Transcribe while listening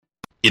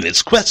In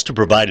its quest to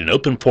provide an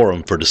open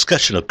forum for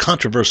discussion of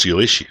controversial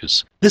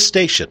issues, this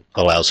station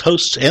allows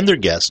hosts and their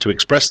guests to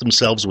express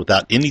themselves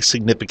without any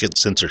significant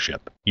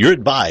censorship. You're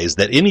advised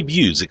that any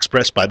views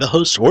expressed by the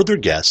hosts or their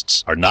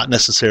guests are not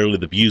necessarily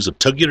the views of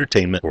Tug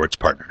Entertainment or its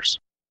partners.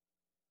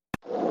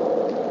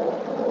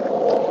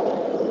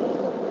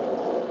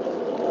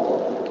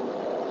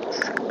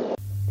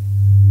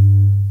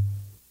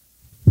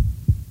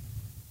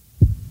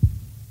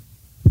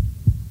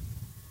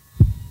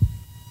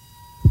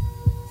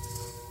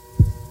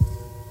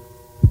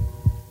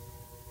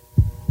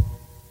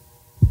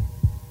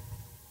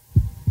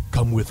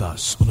 Come with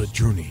us on a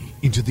journey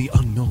into the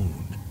unknown,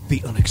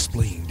 the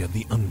unexplained, and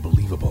the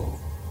unbelievable.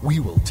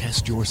 We will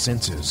test your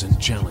senses and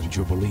challenge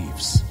your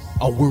beliefs.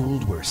 A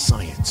world where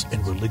science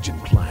and religion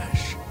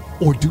clash.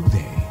 Or do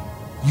they?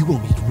 You will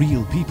meet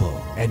real people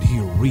and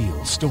hear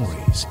real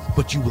stories,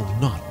 but you will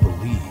not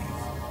believe.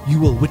 You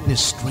will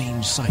witness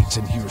strange sights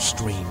and hear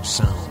strange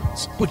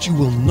sounds, but you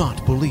will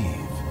not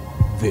believe.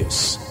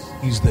 This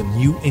is the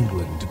New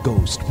England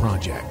Ghost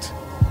Project.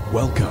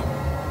 Welcome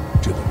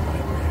to the nightmare.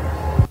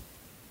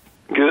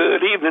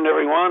 Good evening,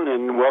 everyone,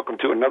 and welcome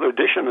to another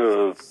edition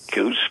of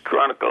Ghost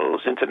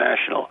Chronicles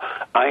International.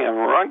 I am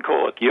Ron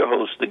Kolick, your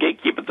host, the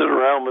gatekeeper to the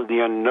realm of the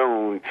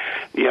unknown,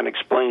 the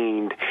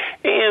unexplained,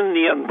 and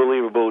the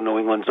unbelievable, New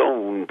England's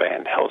own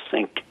Van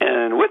Helsing.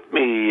 And with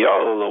me,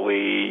 all the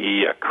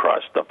way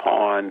across the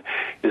pond,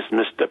 is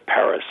Mr.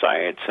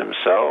 Parascience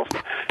himself,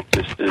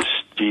 Mr.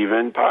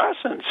 Stephen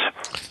Parsons.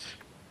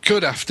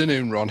 Good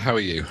afternoon, Ron. How are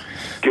you?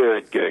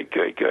 Good.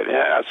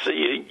 Yeah, so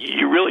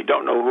you really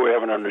don't know who we're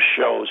having on the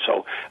show,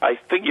 so I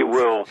figure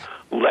we'll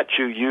let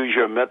you use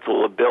your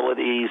mental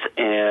abilities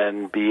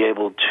and be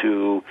able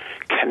to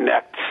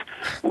connect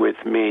with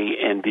me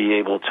and be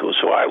able to.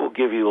 So I will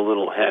give you a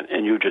little hint,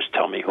 and you just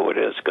tell me who it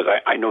is, because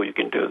I know you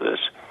can do this.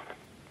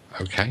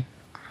 Okay.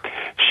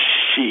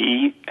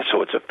 She,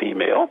 so it's a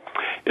female,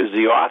 is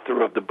the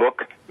author of the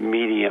book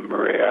Medium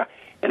Rare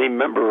and a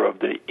member of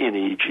the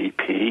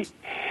NEGP.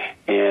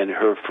 And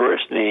her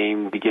first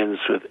name begins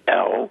with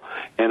L,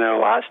 and her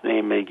last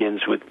name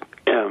begins with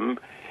M,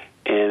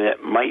 and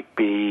it might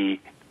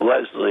be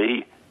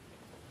Leslie,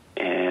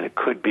 and it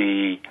could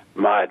be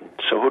Martin.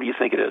 So who do you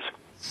think it is?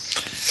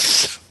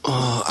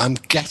 I'm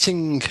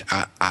getting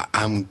a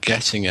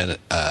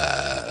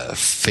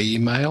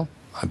female.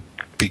 I'm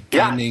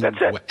beginning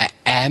with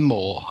M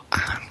or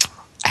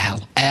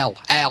L.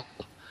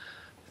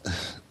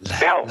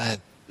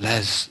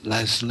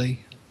 Leslie.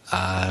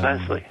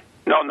 Leslie.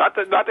 No, not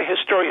the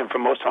historian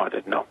from Most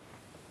Haunted. No.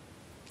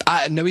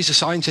 No, he's a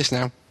scientist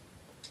now.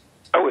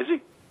 Oh, is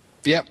he?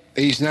 Yep,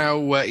 he's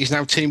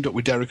now teamed up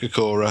with Derek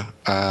Acora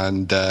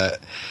and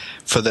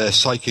for the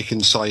Psychic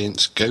and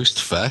Science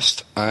Ghost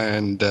Fest.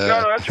 And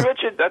no, that's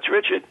Richard. That's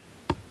Richard.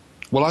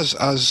 Well,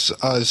 as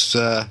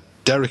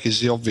Derek is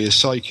the obvious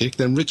psychic,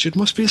 then Richard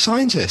must be a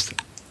scientist.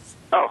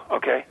 Oh,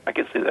 okay, I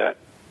can see that.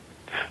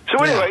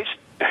 So, anyways.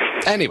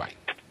 Anyway.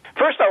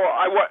 First of all,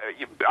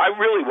 I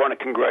really want to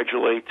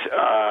congratulate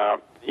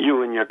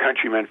you and your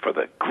countrymen for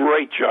the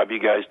great job you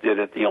guys did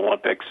at the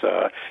Olympics.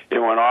 It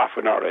went off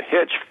without a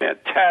hitch.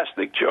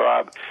 Fantastic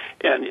job.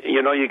 And,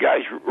 you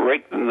guys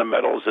raked in the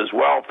medals as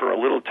well. For a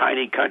little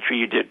tiny country,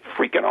 you did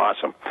freaking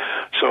awesome.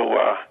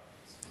 So,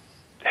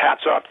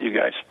 hats off to you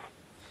guys.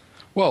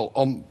 Well,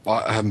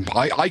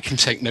 I can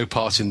take no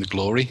part in the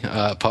glory,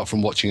 apart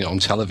from watching it on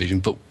television,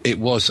 but it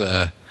was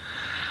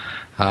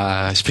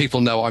as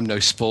people know, I'm no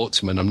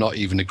sportsman. I'm not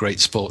even a great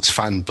sports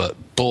fan, but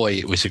boy,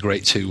 it was a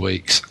great 2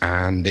 weeks,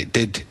 and it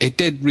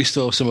did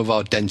restore some of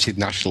our dented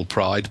national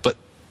pride, but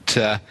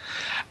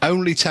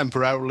only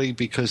temporarily,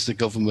 because the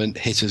government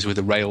hit us with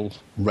a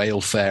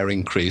rail fare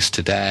increase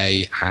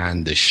today,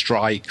 and the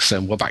strikes,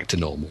 and we're back to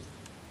normal.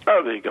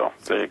 Oh, there you go.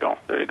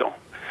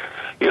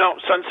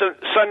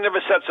 Sun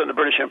never sets on the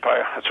British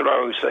Empire. That's what I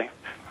always say.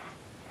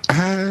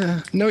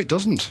 No, it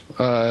doesn't.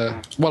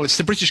 Well, it's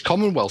the British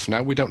Commonwealth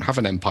now. We don't have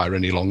an empire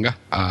any longer.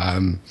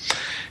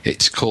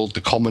 It's called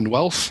the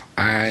Commonwealth,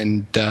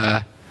 and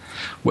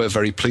we're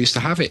very pleased to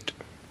have it.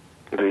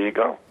 There you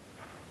go.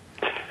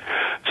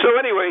 So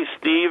anyway,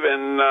 Steve,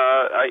 and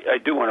I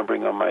do want to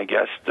bring on my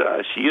guest.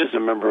 She is a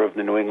member of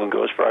the New England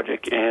Ghost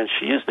Project, and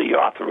she is the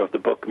author of the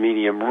book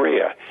Medium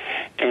Rare.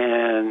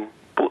 And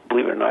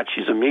believe it or not,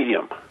 she's a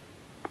medium.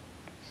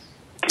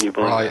 Can you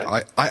believe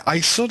that? I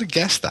sort of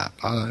guessed that.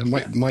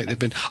 Might have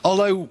been.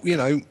 Although,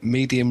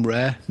 medium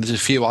rare. There's a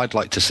few I'd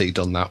like to see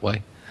done that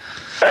way.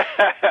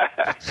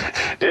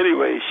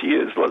 Anyway, she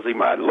is Leslie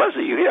Martin.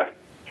 Leslie, you here?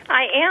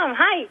 I am.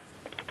 Hi.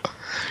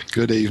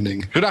 Good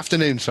evening. Good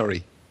afternoon,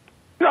 sorry.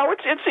 No,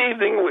 it's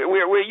evening.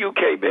 We're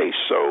UK-based,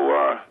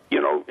 so,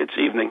 it's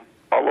evening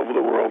all over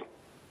the world.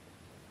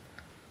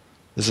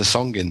 There's a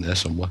song in there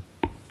somewhere.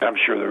 I'm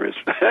sure there is.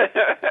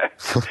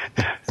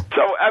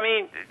 So,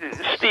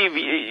 Steve,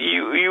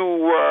 you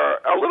were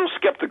a little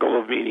skeptical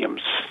of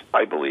mediums,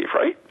 I believe,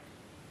 right?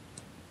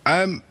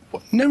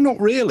 No, not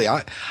really.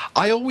 I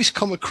always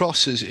come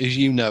across as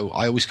you know,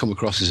 I always come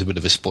across as a bit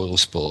of a spoil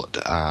sport.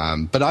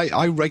 But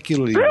I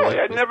regularly really,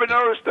 I never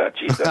noticed that.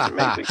 Geez, that's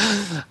amazing.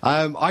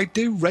 I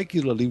do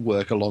regularly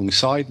work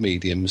alongside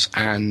mediums,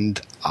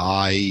 and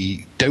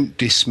I don't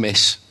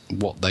dismiss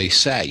what they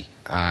say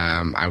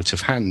out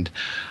of hand.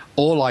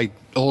 All I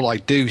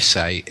do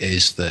say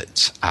is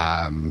that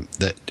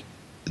that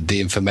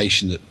the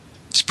information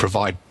that's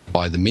provided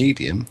by the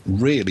medium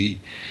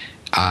really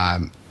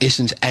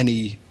isn't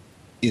any.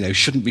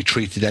 Shouldn't be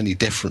treated any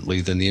differently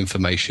than the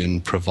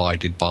information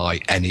provided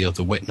by any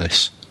other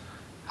witness.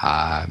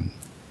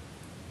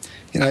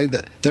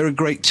 They're a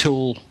great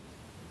tool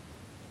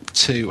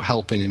to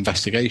help in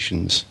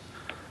investigations,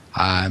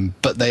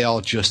 but they are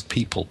just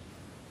people,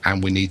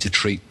 and we need to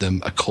treat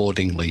them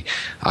accordingly.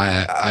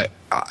 I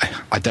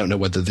don't know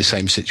whether the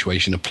same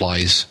situation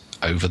applies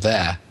over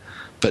there,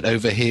 but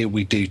over here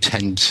we do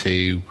tend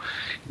to,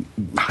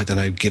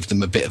 give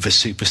them a bit of a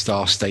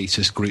superstar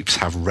status. Groups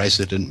have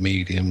resident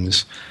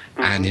mediums,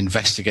 and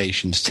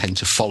investigations tend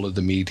to follow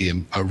the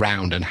medium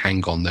around and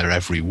hang on their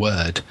every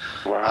word.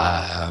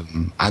 Wow.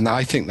 And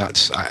I think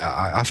that's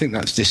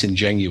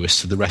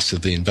disingenuous to the rest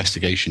of the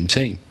investigation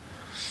team.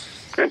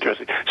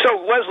 Interesting. So,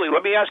 Leslie,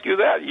 let me ask you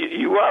that.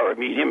 You are a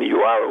medium.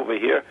 You are over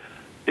here.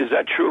 Is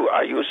that true?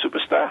 Are you a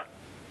superstar?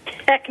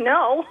 Heck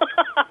no.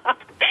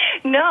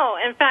 No.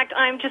 In fact,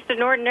 I'm just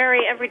an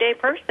ordinary, everyday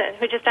person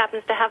who just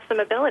happens to have some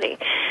ability.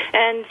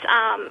 And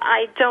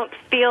I don't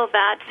feel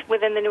that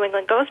within the New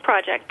England Ghost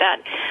Project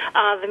that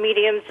the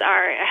mediums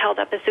are held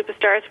up as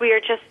superstars. We are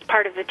just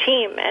part of the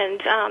team, and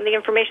the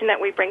information that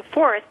we bring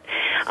forth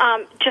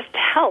just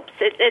helps.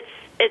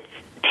 It's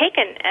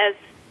taken as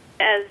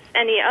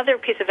any other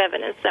piece of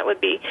evidence that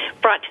would be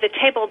brought to the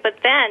table, but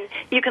then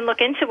you can look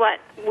into what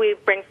we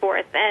bring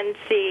forth and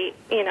see,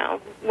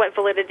 what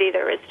validity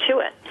there is to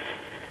it.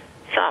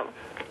 So.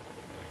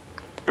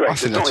 Right,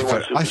 there's only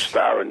one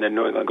superstar in the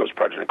New England Ghost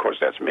Project, and of course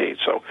that's me.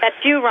 So that's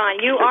you, Ron.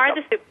 You are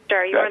the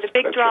superstar. You are the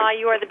big draw. Right.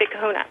 You are the big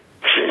kahuna.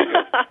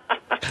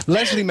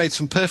 Leslie made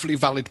some perfectly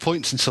valid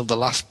points until the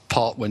last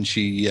part when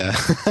she.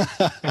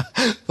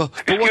 But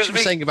what she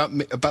was saying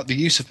about the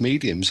use of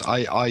mediums,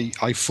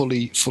 I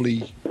fully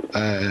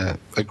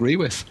agree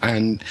with,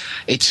 and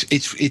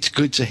it's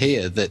good to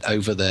hear that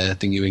over there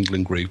the New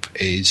England group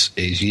is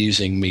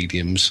using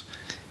mediums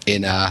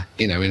in a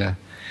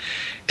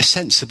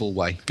sensible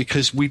way,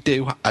 because we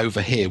do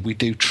over here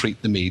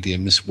treat the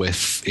mediums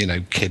with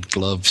kid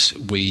gloves.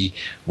 We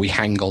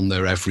hang on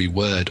their every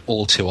word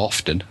all too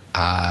often,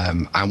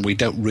 and we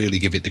don't really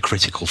give it the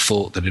critical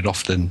thought that it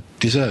often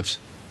deserves.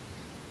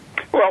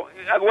 Well,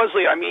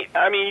 Leslie, I mean,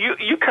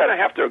 you kind of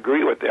have to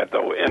agree with that,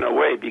 though, in a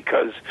way,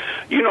 because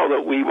you know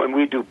that when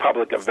we do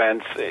public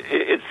events,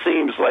 it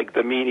seems like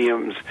the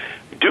mediums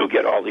do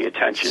get all the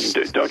attention.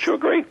 Don't you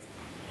agree?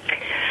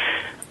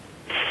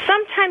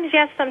 Sometimes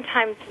yes,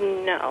 sometimes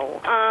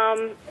no.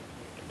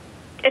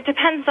 It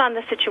depends on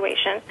the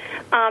situation.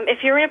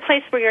 If you're in a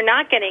place where you're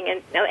not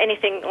getting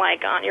anything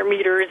like on your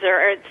meters,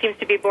 or it seems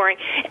to be boring,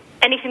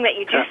 anything that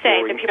you do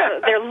say, the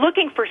people they're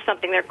looking for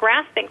something, they're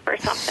grasping for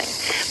something.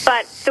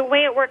 But the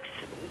way it works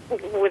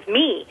with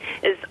me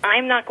is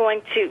I'm not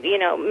going to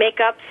make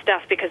up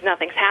stuff because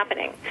nothing's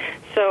happening.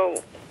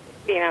 So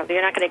you're not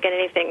going to get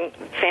anything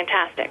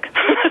fantastic.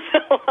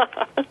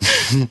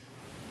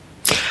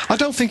 I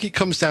don't think it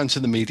comes down to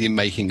the medium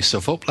making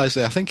stuff up,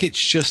 Leslie. I think it's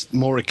just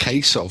more a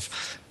case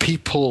of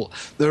people.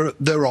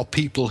 There are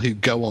people who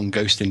go on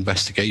ghost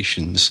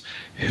investigations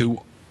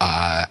who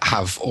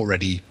have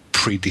already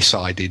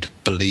pre-decided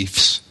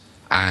beliefs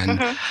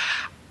and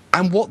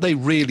what they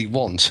really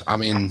want. I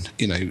mean,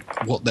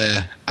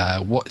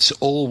 what's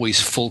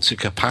always full to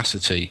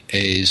capacity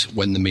is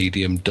when the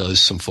medium does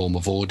some form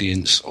of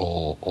audience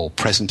or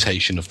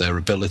presentation of their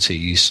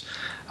abilities.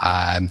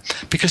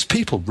 Because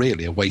people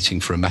really are waiting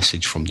for a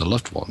message from the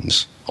loved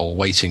ones, or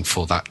waiting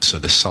for that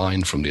sort of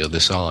sign from the other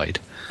side.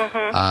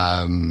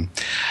 And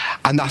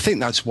I think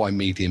that's why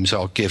mediums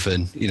are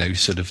given,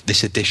 sort of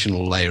this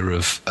additional layer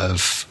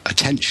of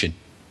attention.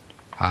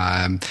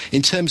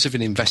 In terms of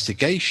an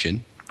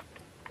investigation,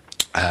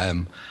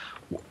 I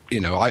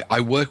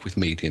work with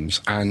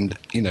mediums, and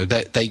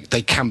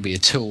they can be a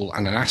tool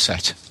and an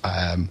asset.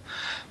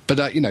 But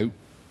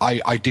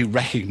I do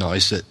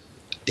recognise that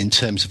in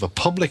terms of a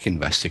public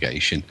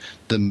investigation,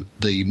 the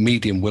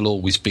medium will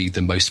always be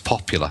the most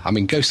popular. I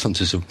mean, ghost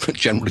hunters are,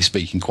 generally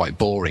speaking, quite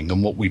boring,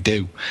 and what we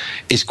do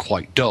is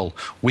quite dull.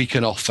 We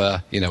can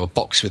offer, a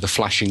box with a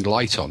flashing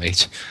light on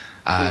it.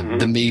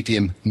 The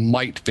medium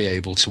might be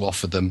able to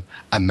offer them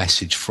a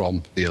message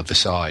from the other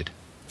side,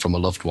 from a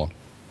loved one.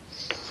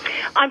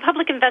 On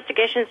public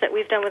investigations that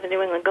we've done with the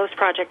New England Ghost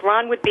Project,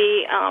 Ron would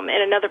be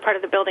in another part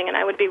of the building, and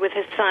I would be with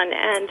his son.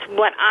 And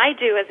what I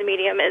do as a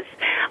medium is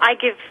I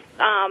give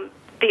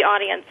the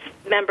audience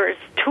members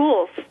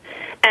tools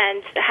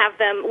and have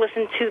them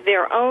listen to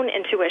their own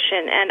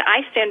intuition, and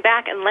I stand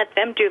back and let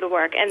them do the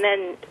work and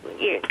then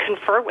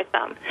confer with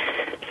them.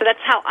 So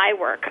that's how I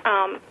work.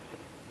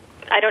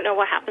 I don't know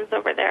what happens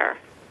over there.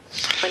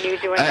 when you're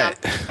doing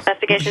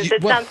investigations?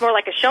 It sounds more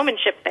like a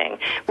showmanship thing,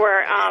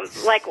 where,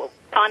 like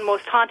on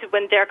Most Haunted,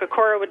 when Derek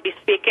Acorah would be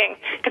speaking,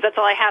 because that's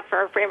all I have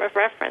for a frame of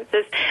reference,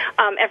 is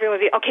everyone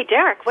would be, okay,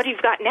 Derek, what do you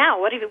got now?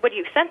 What are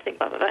you sensing?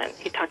 Blah, blah, blah. And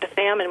he'd talk to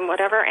Sam and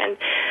whatever, and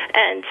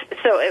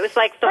so it was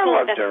like the whole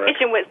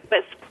investigation was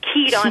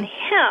keyed on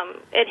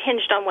him. It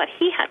hinged on what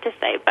he had to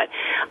say, but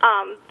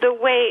the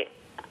way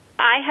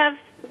I have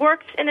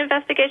worked in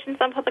investigations,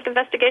 on public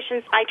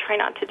investigations, I try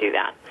not to do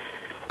that.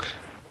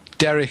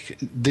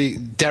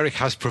 Derek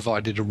has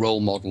provided a role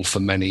model for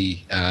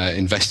many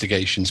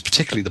investigations,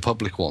 particularly the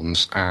public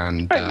ones.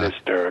 And I miss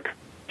Derek.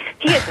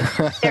 He is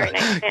a very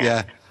nice man.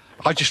 Yeah,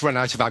 I just ran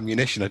out of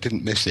ammunition. I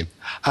didn't miss him.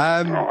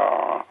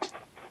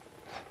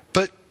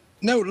 But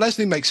no,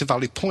 Leslie makes a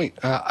valid point.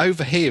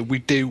 Over here, we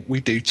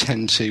do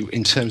tend to,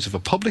 in terms of a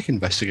public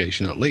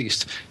investigation at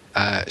least,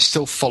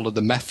 still follow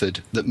the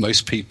method that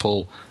most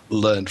people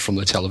learned from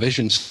the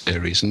television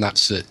series, and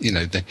that's that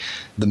the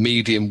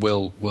medium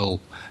will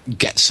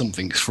get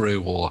something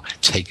through or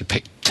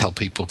tell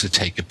people to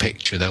take a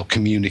picture. They'll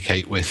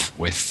communicate with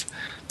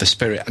the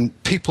spirit, and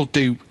people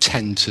do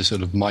tend to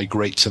sort of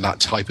migrate to that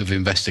type of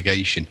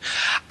investigation.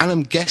 And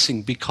I'm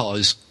guessing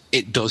because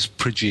it does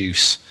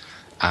produce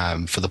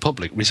for the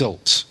public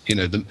results.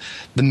 The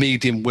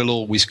medium will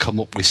always come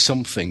up with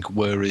something,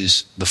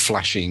 whereas the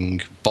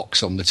flashing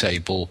box on the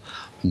table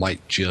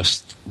might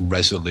just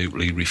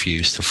resolutely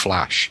refuse to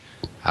flash.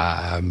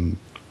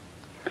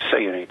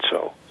 Say it ain't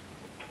so.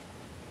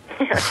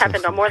 It's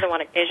happened on more than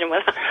one occasion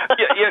with us.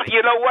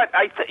 You know what?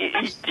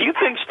 Do you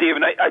think,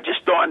 Stephen? I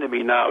just dawned on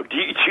me now. Do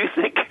you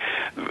think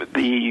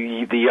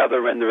the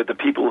other end, the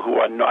people who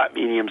are not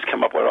mediums,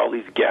 come up with all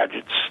these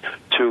gadgets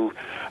to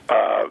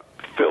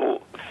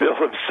fill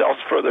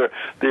themselves for their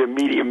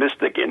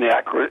mediumistic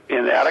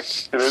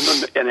inadequacies?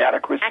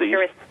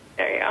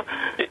 There you go.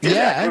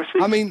 Yeah,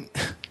 I mean,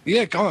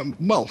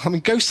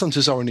 ghost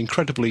hunters are an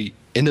incredibly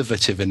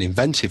innovative and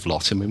inventive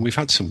lot. I mean, we've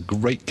had some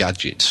great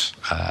gadgets,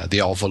 the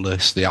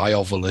Ovilus, the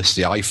iOvilus,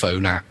 the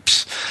iPhone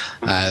apps,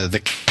 the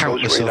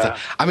countless other.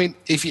 I mean,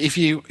 if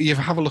you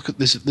have a look at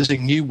this, there's a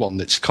new one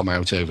that's come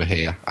out over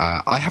here.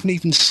 I haven't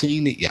even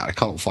seen it yet. I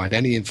can't find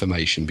any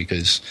information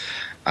because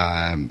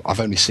I've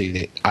only seen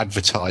it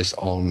advertised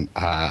on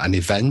an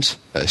event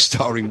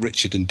starring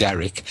Richard and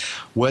Derek,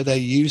 where they're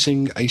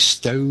using a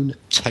stone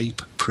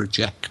tape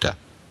projector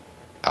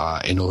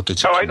in order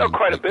to... I know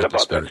quite a bit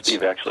about that,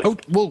 Steve, actually. Oh,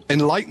 well,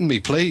 enlighten me,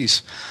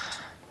 please.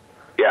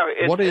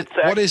 Yeah,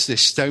 what is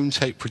this stone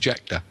tape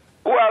projector?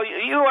 Well,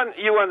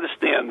 you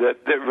understand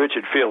that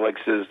Richard Felix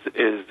is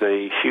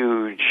a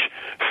huge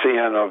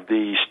fan of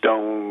the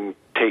stone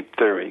tape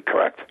theory,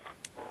 correct?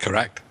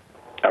 Correct.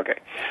 Okay.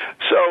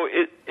 So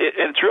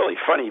it's really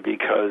funny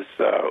because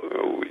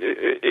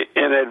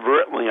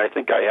inadvertently, I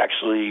think I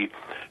actually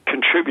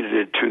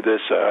contributed to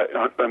this.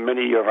 On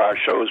many of our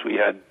shows, we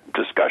had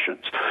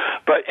discussions.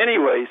 But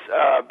anyways,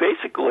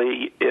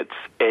 basically, it's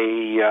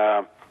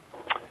a...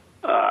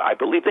 I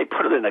believe they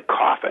put it in a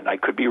coffin. I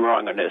could be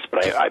wrong on this,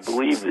 but I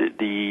believe that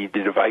the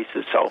device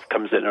itself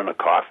comes in a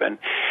coffin.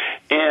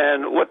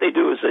 And what they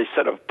do is they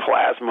set up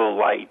plasma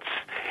lights,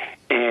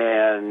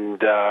 and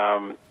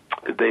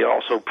they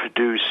also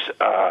produce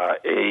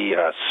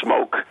a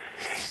smoke.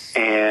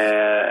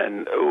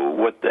 And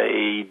what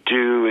they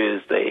do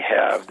is they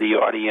have the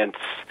audience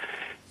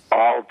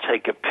all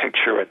take a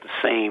picture at the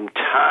same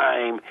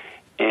time,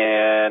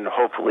 and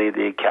hopefully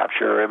they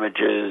capture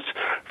images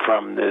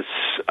from this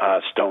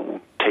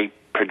stone tape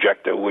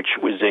projector, which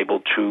was able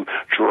to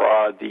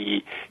draw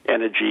the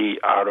energy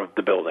out of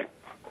the building.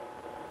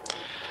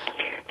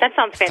 That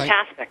sounds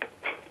fantastic.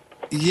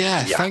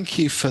 Yeah, thank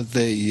you for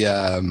the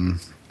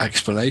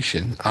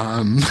explanation.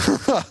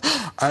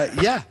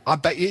 Yeah, I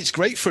bet you it's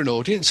great for an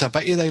audience. I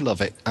bet you they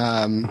love it.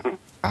 Not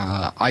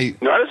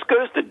as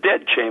good as the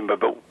Dead Chamber,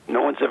 but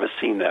no one's ever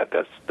seen that.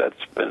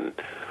 That's been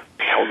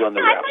held on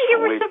the wraps. I thought you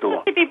were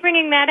supposed to be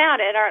bringing that out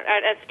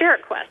at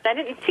Spirit Quest. I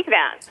didn't see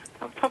that.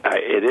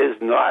 It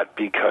is not,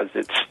 because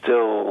it's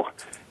still...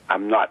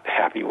 I'm not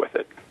happy with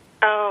it.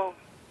 Oh.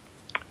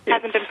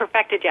 Hasn't been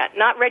perfected yet.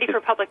 Not ready for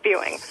public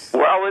viewing.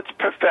 Well, it's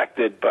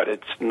perfected, but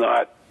it's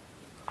not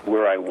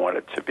where I want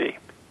it to be.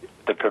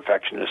 The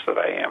perfectionist that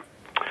I am.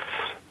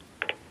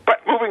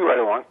 But moving right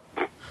along.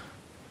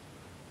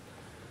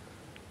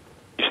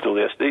 You still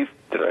there, Steve?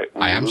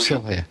 I am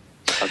still here.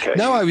 Okay.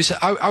 No, I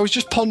was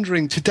just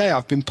pondering today.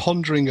 I've been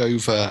pondering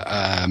over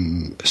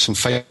some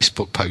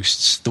Facebook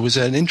posts. There was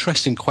an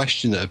interesting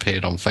question that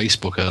appeared on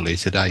Facebook earlier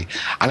today,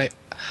 and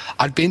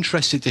I'd be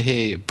interested to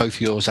hear both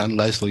yours and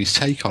Leslie's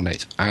take on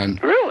it. And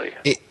really?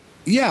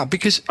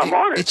 Because I'm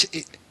honored.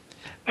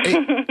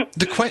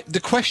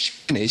 The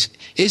question is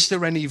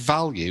there any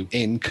value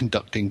in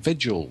conducting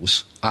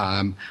vigils?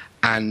 And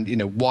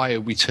why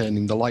are we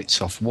turning the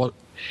lights off?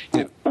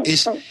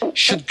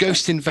 Should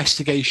ghost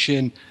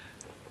investigation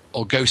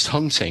or ghost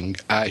hunting,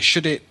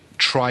 should it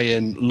try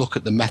and look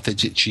at the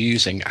methods it's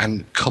using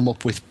and come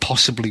up with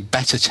possibly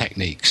better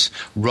techniques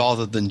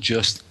rather than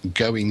just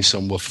going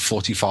somewhere for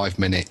 45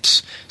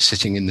 minutes,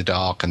 sitting in the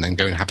dark, and then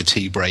go and have a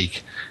tea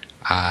break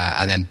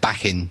and then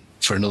back in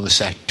for another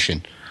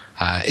session.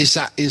 Is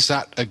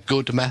that a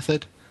good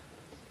method?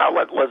 I'll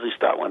let Leslie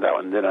start on that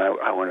one, then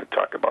I want to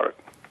talk about it.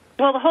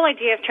 Well, the whole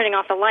idea of turning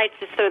off the lights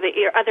is so that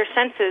your other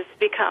senses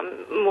become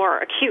more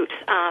acute.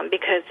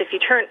 Because if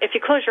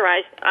you close your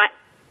eyes,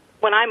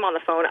 when I'm on the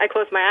phone, I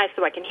close my eyes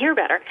so I can hear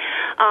better.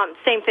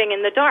 Same thing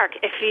in the dark.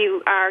 If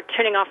you are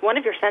turning off one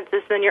of your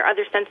senses, then your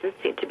other senses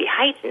seem to be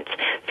heightened.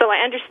 So I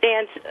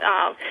understand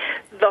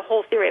the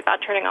whole theory about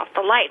turning off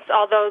the lights,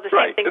 although the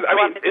same thing go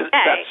up in the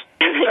day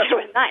and they go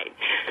at night.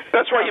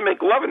 That's why you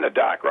make love in the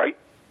dark, right?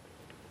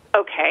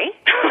 Okay.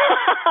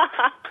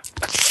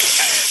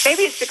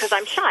 Maybe it's because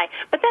I'm shy,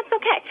 but that's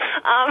okay.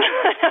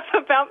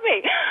 Enough about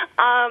me.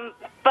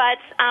 But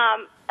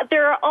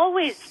there are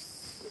always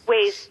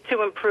ways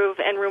to improve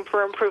and room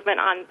for improvement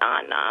on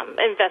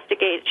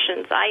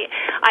investigations.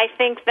 I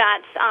think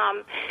that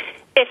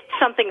if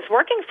something's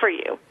working for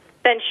you,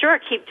 then sure,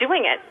 keep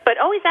doing it. But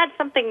always add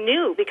something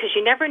new, because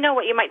you never know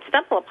what you might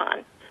stumble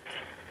upon.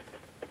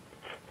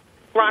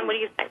 Ron, what do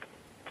you think?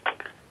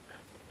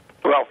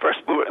 Well, first,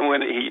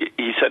 when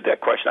he said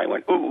that question, I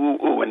went, ooh, ooh,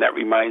 ooh, and that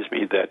reminds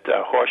me that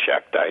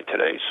Horshack died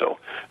today. So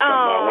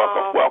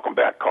welcome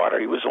back, Carter.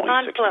 He was only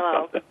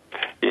 60-something.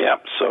 Yeah,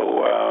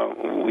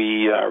 so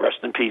we rest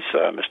in peace,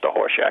 Mr.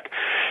 Horshack.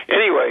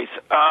 Anyways,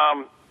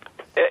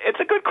 it's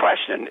a good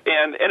question,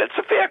 and it's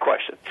a fair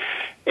question.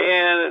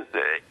 And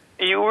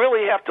you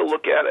really have to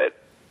look at it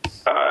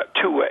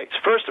two ways.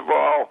 First of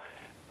all,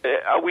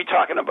 are we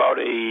talking about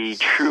a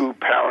true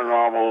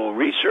paranormal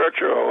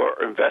researcher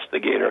or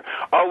investigator?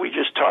 Are we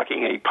just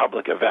talking a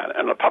public event?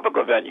 And a public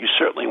event, you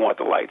certainly want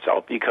the lights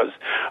out, because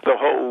the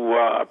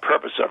whole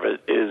purpose of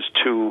it is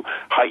to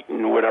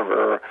heighten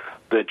whatever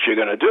that you're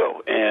going to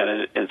do,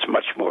 and it's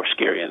much more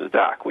scary in the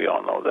dark. We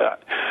all know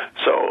that.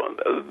 So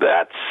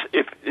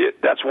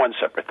that's one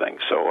separate thing.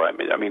 So I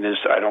mean,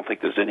 I don't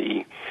think there's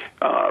any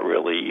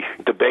really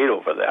debate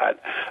over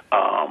that.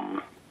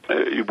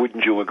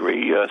 Wouldn't you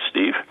agree,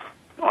 Steve,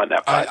 on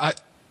that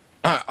part?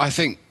 I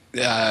think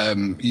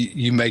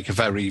you make a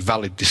very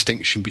valid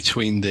distinction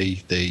between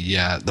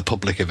the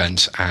public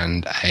event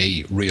and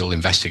a real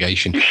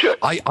investigation. You should.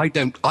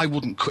 I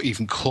wouldn't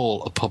even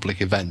call a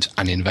public event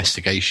an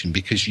investigation,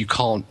 because you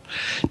can't,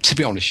 to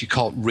be honest, you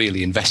can't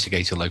really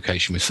investigate a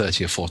location with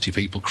 30 or 40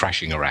 people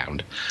crashing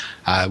around.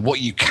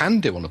 What you can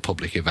do on a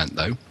public event,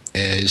 though,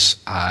 is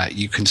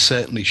you can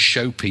certainly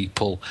show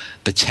people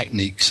the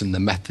techniques and the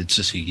methods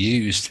that are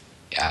used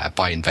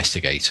by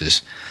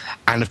investigators.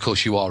 And, of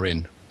course, you are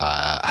in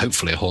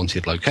hopefully a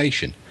haunted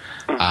location.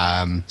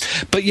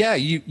 But, yeah,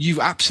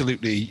 you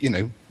absolutely,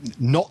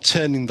 not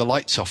turning the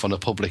lights off on a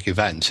public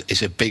event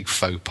is a big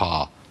faux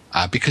pas,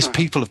 because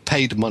people have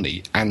paid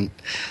money, and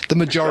the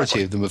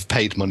majority of them have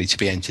paid money to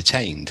be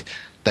entertained.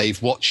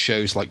 They've watched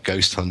shows like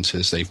Ghost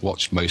Hunters. They've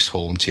watched Most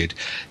Haunted.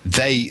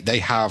 They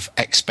have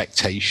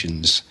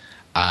expectations,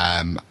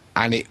 and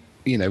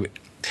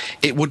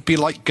it would be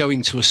like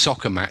going to a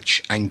soccer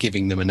match and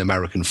giving them an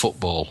American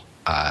football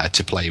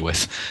to play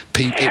with.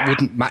 It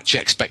wouldn't match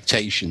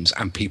expectations,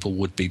 and people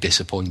would be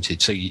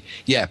disappointed. So,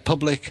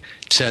 public,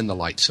 turn the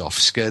lights off,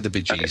 scare the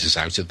bejesus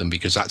out of them,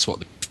 because that's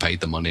what they've paid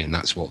the money and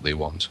that's what they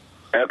want.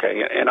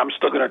 Okay, and I'm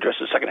still going to address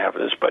the second half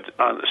of this, but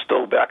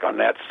still back on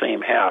that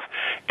same half,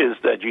 is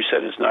that you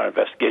said it's not an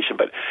investigation,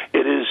 but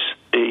it is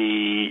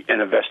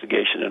an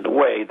investigation in the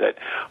way that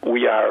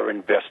we are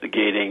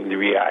investigating the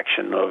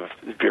reaction of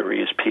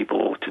various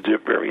people to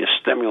various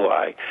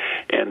stimuli,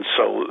 and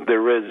so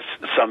there is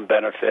some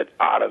benefit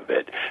out of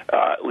it,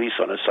 at least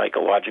on a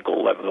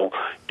psychological level,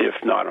 if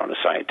not on a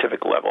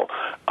scientific level,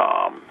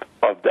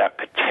 of that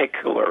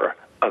particular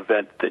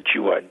event that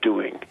you are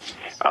doing.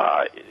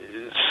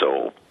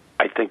 So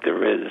I think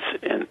there is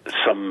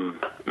some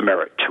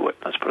merit to it.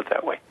 Let's put it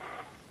that way.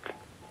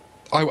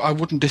 I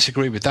wouldn't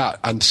disagree with that.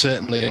 And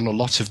certainly in a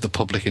lot of the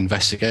public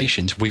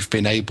investigations, we've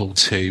been able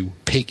to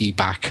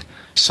piggyback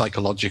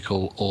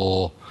psychological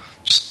or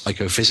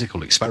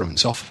psychophysical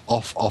experiments off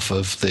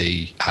of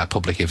the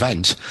public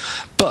event.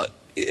 But,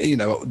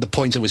 the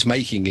point I was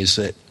making is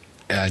that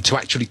to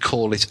actually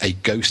call it a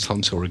ghost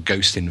hunt or a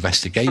ghost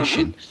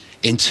investigation,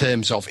 in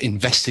terms of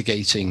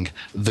investigating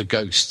the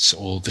ghosts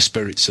or the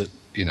spirits that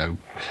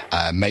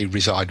may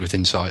reside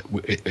within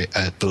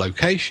the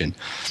location,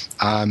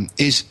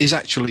 is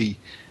actually,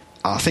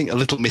 I think, a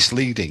little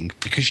misleading,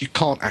 because you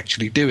can't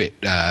actually do it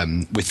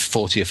with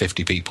 40 or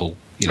 50 people,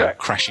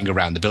 crashing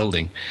around the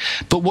building.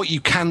 But what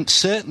you can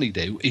certainly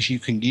do is you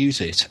can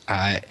use it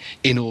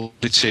in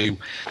order to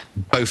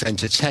both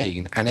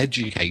entertain and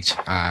educate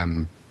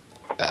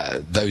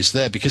those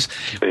there, because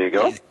there you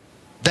go.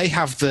 They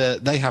have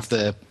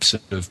the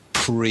sort of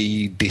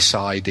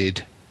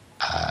pre-decided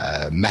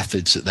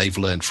methods that they've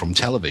learned from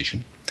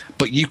television,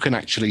 but you can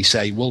actually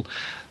say, well,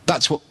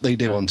 that's what they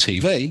do on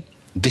TV.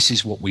 This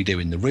is what we do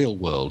in the real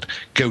world.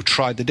 Go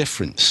try the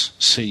difference.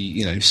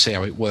 See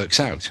how it works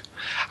out.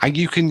 And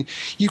you can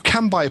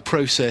by a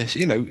process,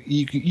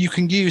 you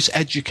can use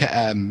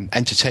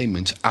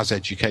entertainment as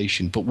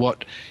education. But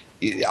what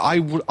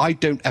I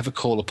don't ever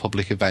call a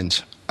public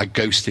event a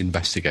ghost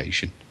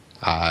investigation.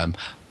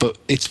 but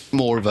it's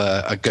more of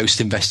a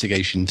ghost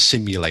investigation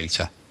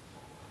simulator.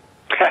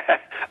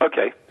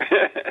 Okay.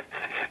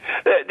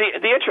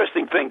 The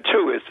interesting thing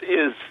too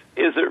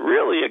is it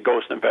really a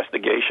ghost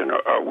investigation,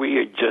 or are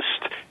we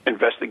just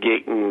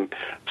investigating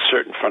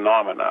certain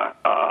phenomena?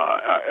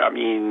 I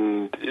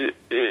mean,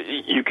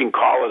 you can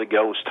call it a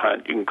ghost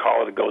hunt, you can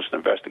call it a ghost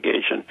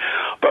investigation,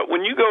 but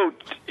when you go,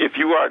 if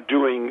you are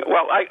doing,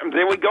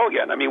 there we go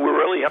again. I mean, we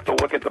really have to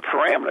look at the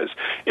parameters.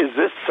 Is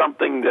this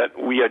something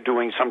that we are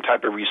doing some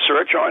type of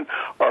research on,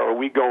 or are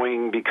we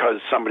going because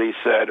somebody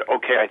said,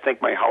 okay, I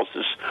think my house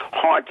is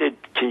haunted,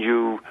 can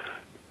you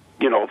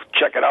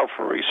check it out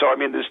for me? So, I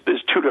mean,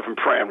 there's two different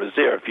parameters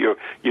there. If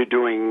you're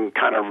doing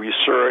kind of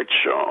research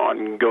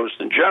on ghosts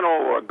in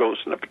general or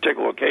ghosts in a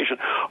particular location,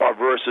 or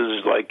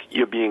versus like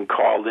you're being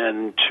called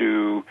in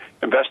to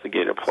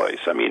investigate a place.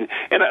 I mean,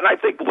 and I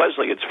think,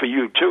 Leslie, it's for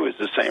you too, is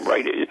the same,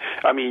 right?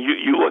 I mean,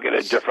 you look at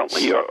it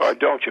differently, or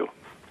don't you?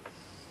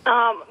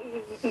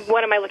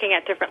 What am I looking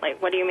at differently?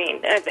 What do you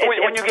mean?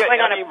 When you get,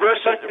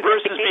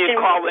 versus being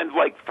called in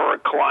like for a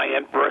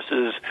client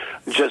versus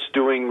just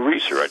doing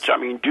research. I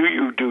mean, do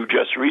you do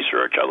just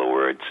research? In other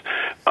words,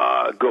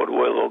 go to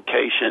a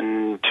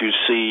location to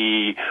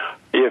see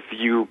if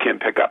you can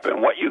pick up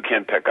and what you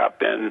can pick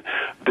up, and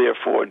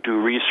therefore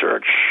do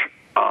research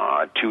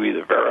to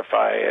either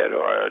verify it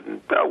or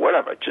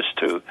whatever, just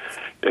to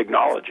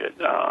acknowledge it,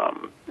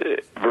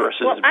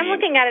 versus. Well, I'm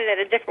looking at it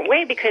in a different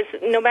way, because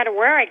no matter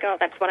where I go,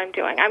 that's what I'm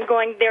doing. I'm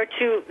going there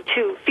to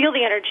feel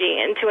the energy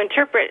and to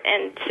interpret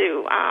and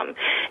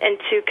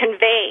to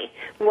convey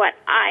what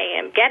I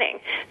am getting.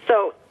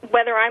 So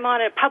whether I'm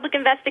on a public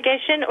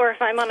investigation or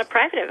if I'm on a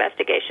private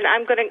investigation,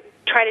 I'm going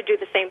to try to do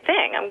the same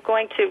thing. I'm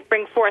going to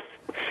bring forth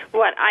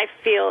what I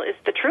feel is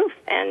the truth.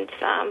 And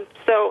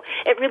so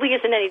it really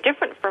isn't any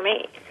different for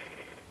me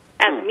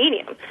as a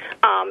medium.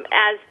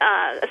 As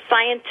a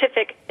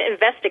scientific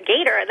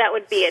investigator, that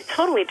would be a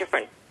totally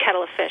different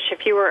kettle of fish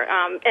if you were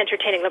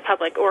entertaining the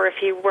public, or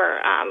if you were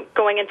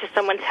going into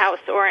someone's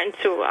house or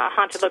into a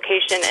haunted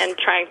location and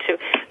trying to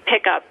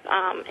pick up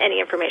any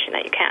information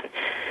that you can.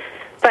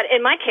 But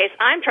in my case,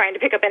 I'm trying to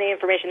pick up any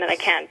information that I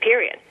can,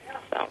 period.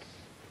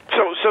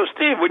 So,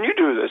 Steve, when you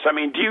do this, I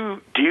mean, do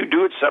you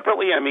do it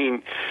separately? I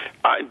mean,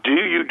 do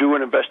you do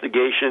an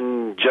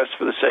investigation just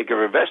for the sake of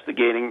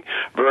investigating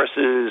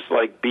versus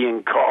like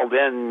being called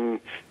in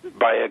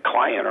by a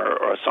client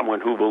or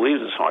someone who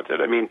believes it's haunted?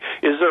 I mean,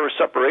 is there a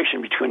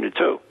separation between the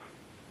two?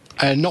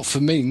 Not for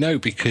me, no,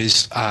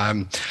 because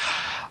I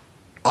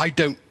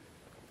don't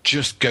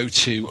just go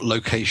to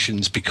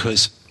locations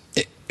because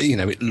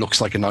it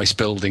looks like a nice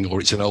building, or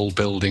it's an old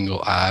building,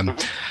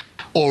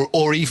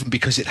 or even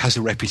because it has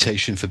a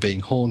reputation for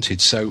being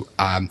haunted. So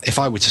if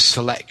I were to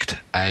select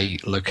a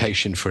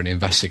location for an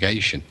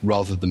investigation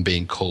rather than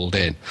being called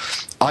in,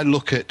 I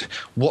look at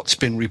what's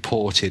been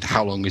reported,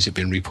 how long has it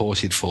been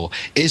reported for,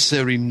 is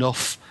there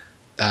enough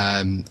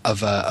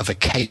of a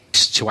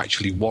case to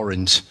actually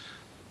warrant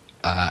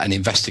an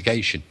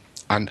investigation,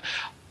 and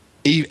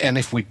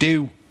if we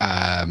do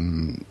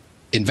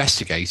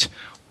investigate,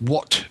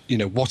 what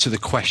are the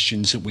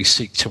questions that we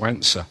seek to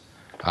answer?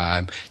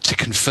 To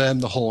confirm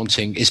the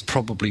haunting is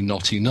probably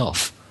not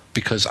enough,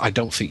 because I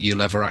don't think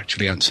you'll ever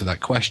actually answer that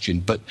question.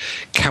 But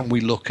can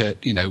we look at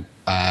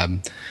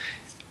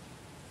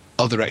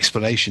other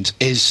explanations?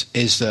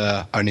 Is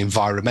there an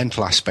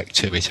environmental aspect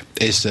to it?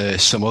 Is there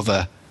some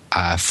other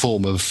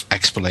form of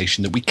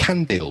explanation that we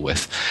can deal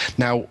with?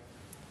 Now,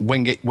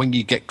 when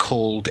you get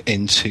called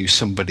into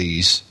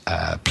somebody's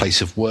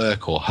place of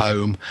work or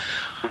home,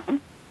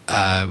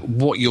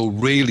 what you're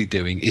really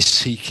doing is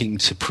seeking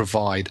to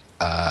provide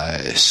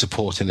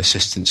support and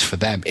assistance for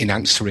them in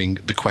answering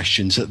the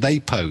questions that they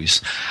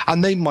pose,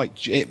 and they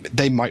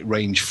might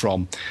range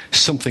from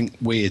something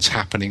weird's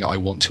happening, I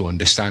want to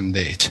understand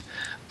it,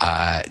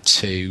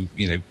 to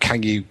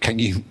can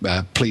you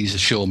please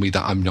assure me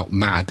that I'm not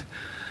mad,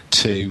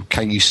 to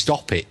can you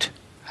stop it,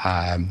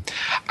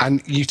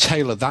 and you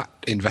tailor that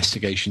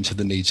investigation to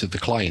the needs of the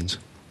client.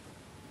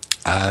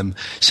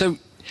 So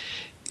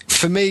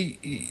for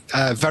me,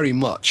 very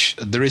much,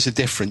 there is a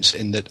difference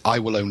in that I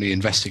will only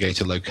investigate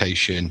a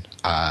location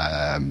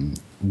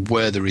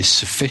where there is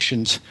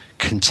sufficient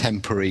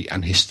contemporary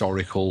and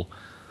historical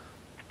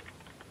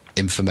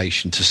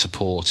information to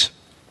support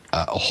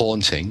a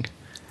haunting,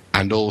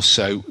 and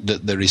also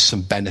that there is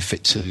some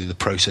benefit to the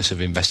process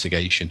of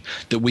investigation,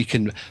 that we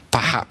can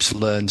perhaps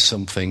learn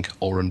something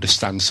or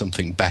understand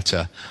something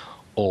better,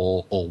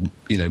 or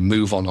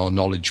move on our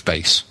knowledge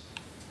base.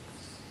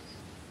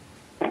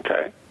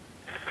 Okay.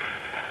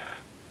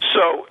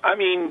 So, I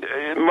mean,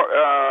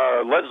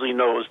 Leslie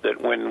knows that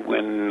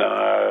when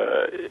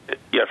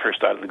I first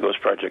started the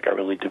Ghost Project, I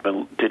really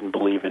didn't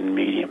believe in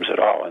mediums at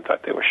all. I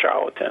thought they were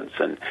charlatans,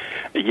 and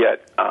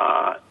yet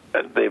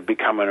they've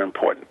become an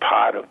important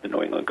part of the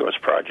New England Ghost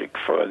Project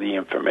for the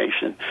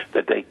information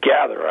that they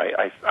gather.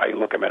 I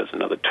look at them as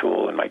another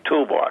tool in my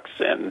toolbox,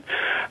 and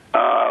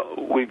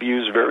we've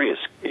used various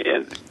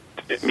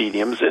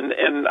mediums,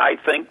 and I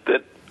think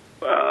that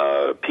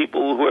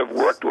people who have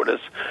worked with us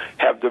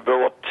have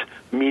developed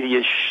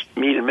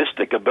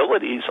mediumistic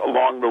abilities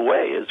along the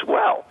way as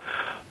well.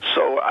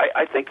 So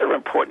I think they're an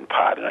important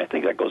part, and I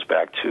think that goes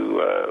back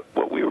to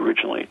what we were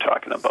originally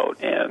talking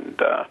about.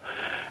 And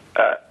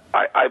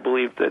I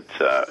believe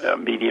that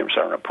mediums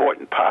are an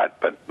important part,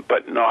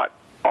 but not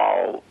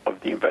all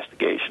of the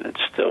investigation. It's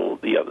still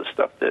the other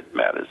stuff that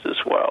matters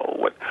as well.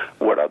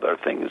 What other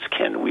things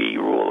can we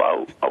rule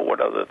out, or what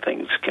other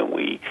things can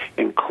we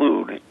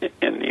include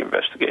in the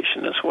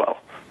investigation as well?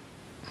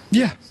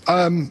 Yeah,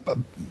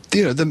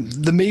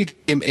 the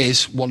medium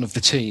is one of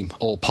the team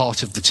or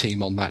part of the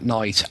team on that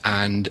night,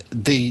 and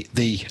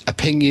the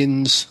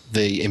opinions,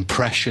 the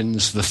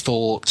impressions, the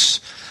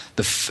thoughts,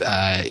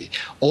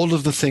 all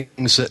of the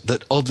things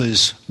that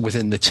others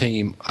within the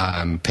team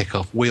pick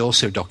up, we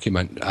also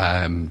document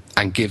and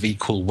give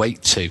equal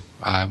weight to.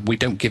 We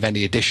don't give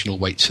any additional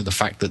weight to the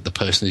fact that the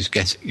person is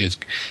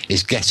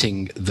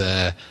getting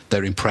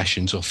their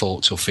impressions or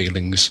thoughts or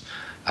feelings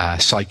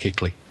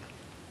psychically.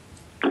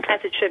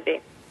 As it should be.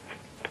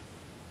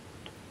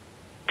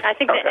 I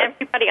think that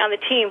everybody on the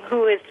team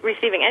who is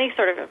receiving any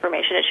sort of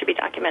information, it should be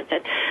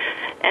documented.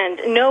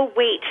 And no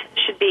weight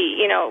should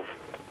be,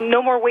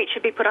 no more weight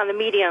should be put on the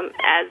medium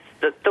as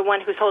the one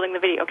who's holding the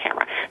video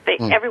camera.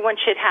 Everyone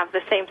should have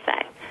the same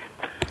say.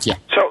 Yeah.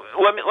 So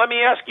let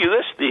me ask you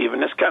this, Steve,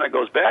 and this kind of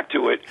goes back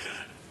to it.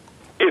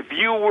 If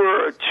you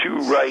were to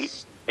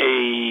write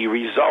a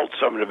results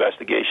of an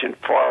investigation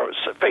for,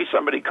 say,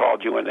 somebody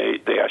called you and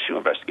they asked you to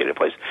investigate a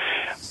place,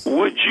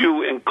 would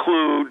you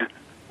include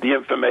the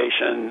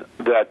information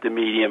that the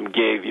medium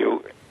gave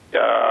you?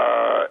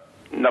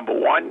 Number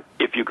one,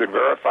 if you could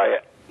verify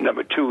it.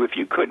 Number two, if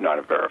you could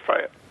not verify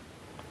it.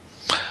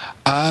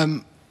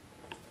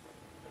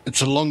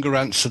 It's a longer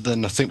answer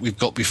than I think we've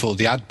got before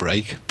the ad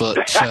break, but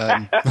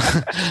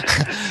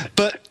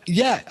but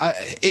yeah,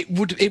 it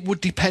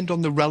would depend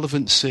on the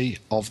relevancy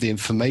of the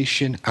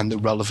information and the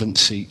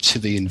relevancy to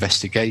the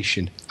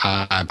investigation.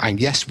 And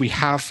yes, we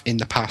have in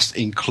the past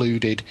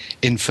included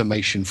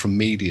information from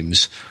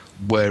mediums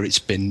where it's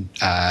been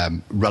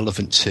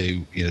relevant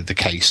to the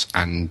case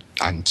and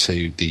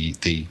to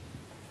the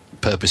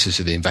purposes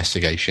of the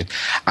investigation.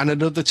 And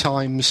at other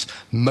times,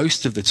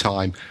 most of the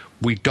time,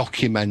 we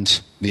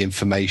document the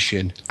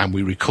information and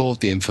we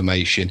record the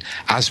information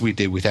as we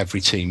do with every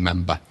team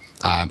member.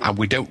 And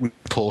we don't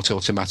report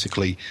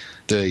automatically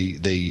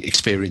the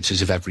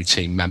experiences of every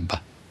team member.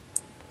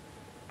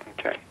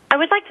 Okay. I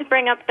would like to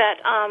bring up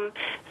that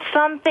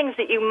some things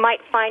that you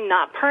might find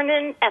not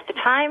pertinent at the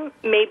time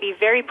may be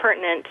very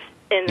pertinent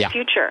in the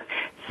future.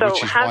 So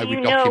how do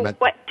you know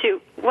what to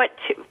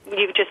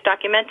you just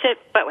document it,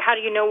 but how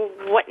do you know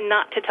what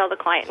not to tell the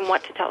client and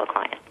what to tell the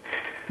client?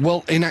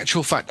 Well, in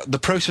actual fact, the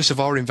process of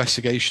our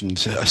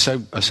investigations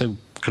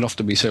can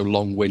often be so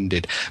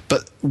long-winded,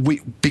 but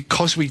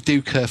because we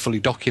do carefully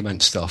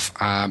document stuff,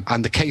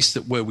 and the case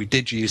where we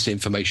did use the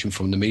information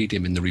from the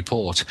medium in the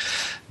report,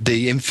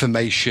 the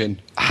information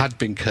had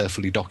been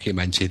carefully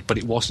documented, but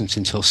it wasn't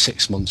until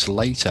 6 months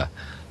later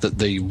that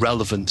the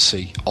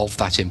relevancy of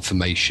that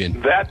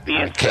information That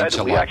being said,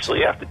 we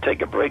actually have to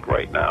take a break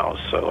right now,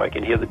 so I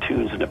can hear the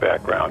tunes in the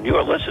background. You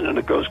are listening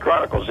to Ghost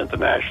Chronicles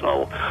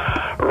International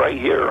right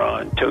here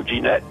on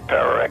TogiNet,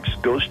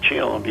 PowerX, Ghost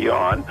Channel, and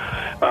beyond.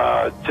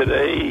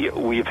 Today,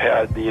 we've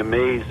had the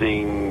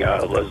amazing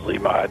Leslie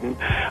Martin,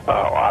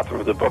 author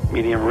of the book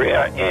Medium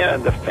Rare,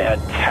 and the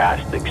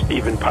fantastic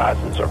Stephen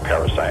Parsons, our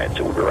Parascience.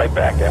 So we'll be right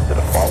back after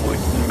the following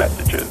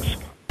messages.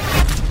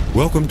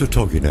 Welcome to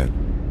TogiNet,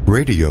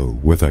 radio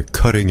with a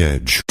cutting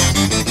edge.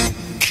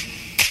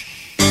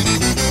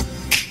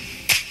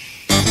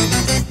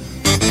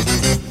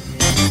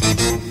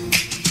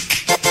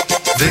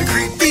 They're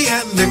creepy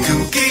and they're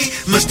kooky,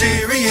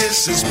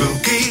 mysterious and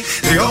spooky.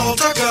 They all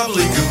talk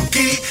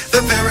gobbledygooky, the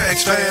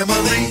PowerX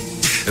family.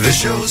 The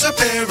shows are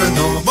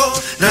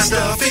paranormal, not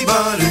stuffy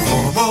but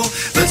informal.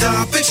 The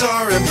topics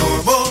are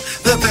abnormal,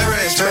 the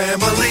PowerX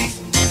family.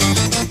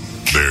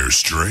 They're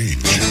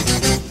strange,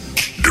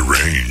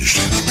 deranged,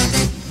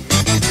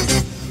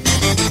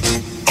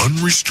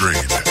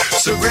 unrestrained.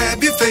 So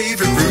grab your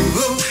favorite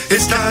brew,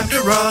 it's time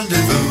to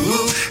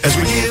rendezvous as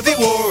we give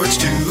awards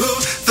to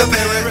the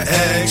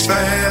PowerX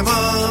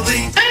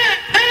family.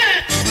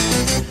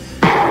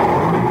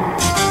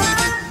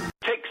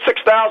 Take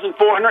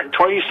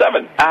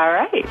 6,427. All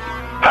right.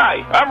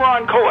 Hi, I'm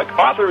Ron Kolek,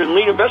 author and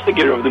lead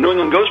investigator of the New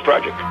England Ghost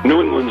Project,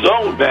 New England's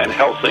own Van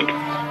Helsing.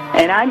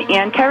 And I'm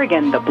Ann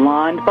Kerrigan, the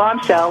blonde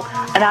bombshell,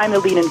 and I'm the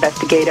lead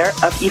investigator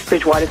of East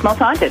Bridgewater's Most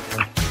Haunted.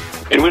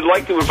 And we'd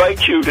like to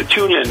invite you to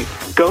tune in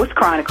Ghost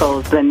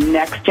Chronicles, The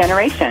Next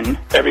Generation,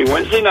 every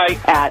Wednesday night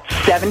at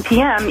 7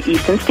 p.m.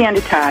 Eastern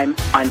Standard Time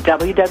on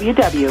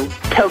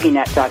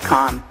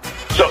www.toginet.com.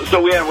 So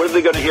Ann, what are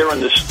they going to hear on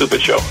this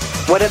stupid show?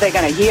 What are they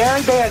going to hear?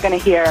 They are going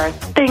to hear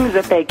things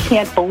that they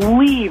can't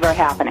believe are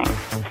happening.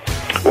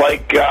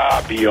 Like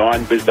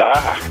Beyond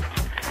Bizarre.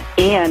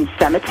 And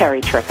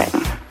cemetery tripping.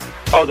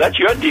 Oh, that's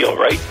your deal,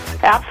 right?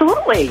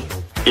 Absolutely.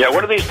 Yeah,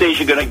 one of these days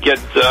you're going to get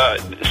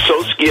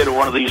so scared of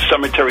one of these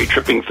cemetery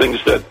tripping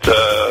things that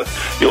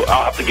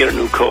I'll have to get a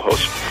new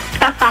co-host.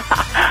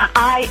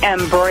 I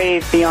am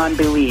brave beyond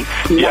belief.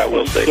 Yeah,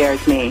 we'll see.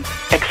 Scares me.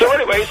 So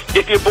anyways,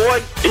 if you're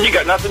bored and you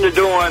got nothing to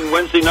do on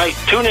Wednesday night,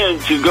 tune in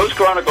to Ghost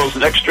Chronicles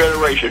Next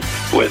Generation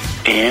with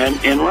Ann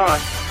and Ron.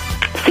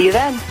 See you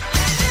then.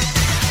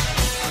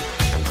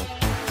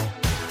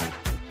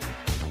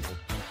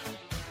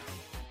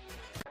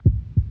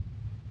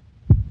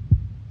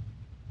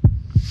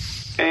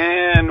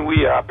 And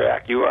we are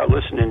back. You are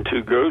listening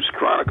to Ghost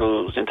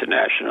Chronicles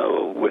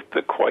International with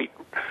the quite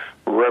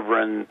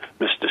Reverend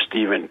Mr.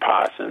 Stephen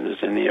Parsons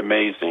and the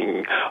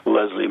amazing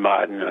Leslie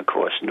Martin, and of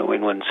course, New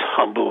England's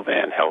humble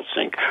Van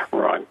Helsing,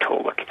 Ron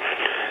Kolick.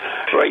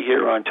 Right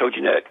here on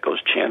TogiNet,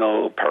 Ghost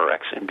Channel,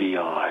 Parax, and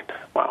beyond.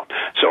 Wow.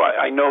 So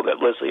I know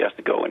that Leslie has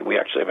to go, and we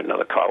actually have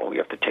another call we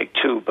have to take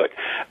too, but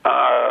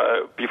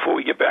before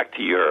we get back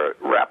to your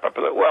wrap-up,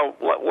 well,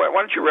 why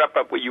don't you wrap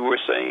up what you were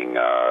saying,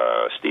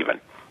 Stephen?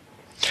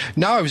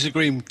 No, I was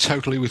agreeing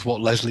totally with what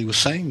Leslie was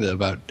saying there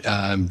about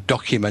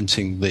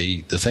documenting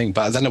the thing,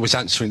 but then I was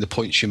answering the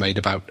points you made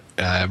about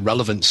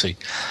relevancy,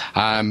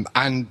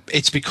 and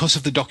it's because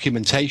of the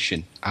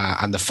documentation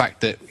and the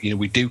fact that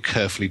we do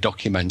carefully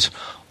document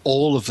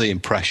all of the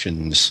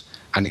impressions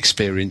and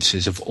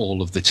experiences of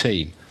all of the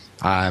team.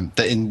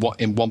 That in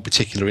one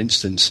particular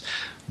instance,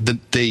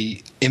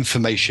 the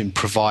information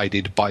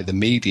provided by the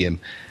medium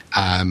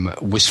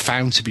was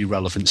found to be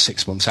relevant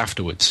 6 months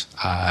afterwards.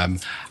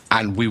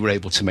 And we were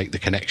able to make the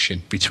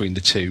connection between the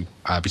two,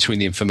 between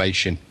the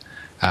information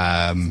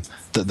that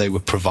they were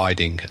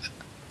providing.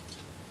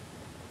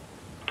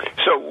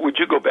 So would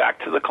you go back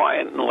to the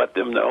client and let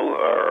them know?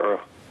 Or?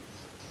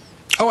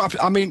 Oh,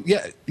 I mean,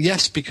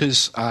 yes,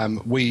 because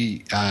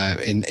we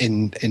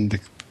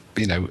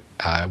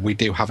we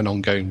do have an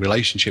ongoing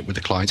relationship with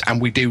the client, and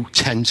we do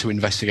tend to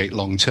investigate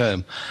long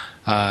term.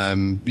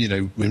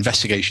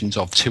 Investigations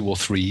of 2 or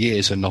 3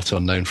 years are not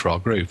unknown for our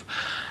group.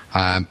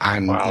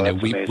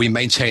 We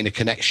maintain a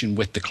connection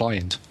with the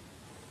client.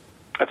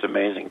 That's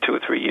amazing. 2 or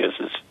 3 years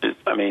is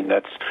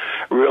that's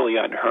really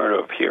unheard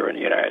of here in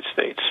the United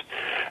States.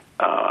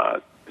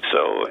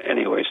 So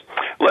anyways,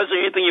 Leslie,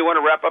 anything you want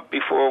to wrap up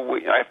before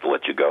I have to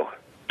let you go?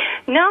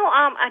 No,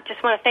 I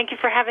just want to thank you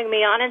for having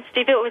me on, and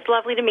Steve, it was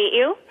lovely to meet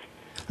you.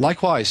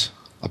 Likewise,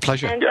 a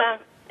pleasure. And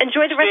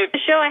enjoy the rest of the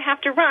show. I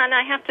have to run.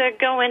 I have to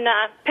go and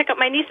pick up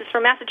my nieces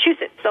from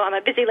Massachusetts, so I'm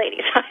a busy lady,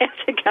 so I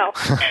have to go.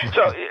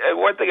 So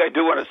one thing I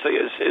do want to say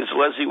is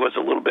Leslie was a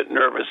little bit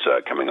nervous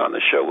coming on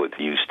the show with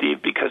you,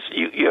 Steve, because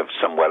you have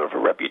somewhat of a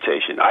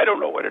reputation. I don't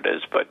know what it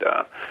is, but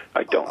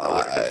I don't know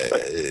what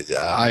it is.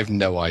 I have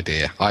no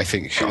idea. I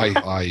think I'm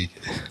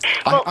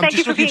thank just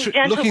you for being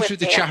gentle looking with through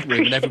the me. chat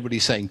room, and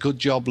everybody's saying, good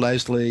job,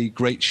 Leslie,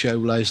 great show,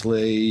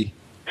 Leslie.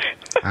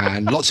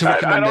 And lots of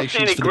recommendations. I don't see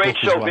any for the great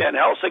book show, as well. Van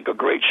Helsing, or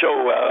great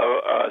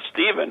show,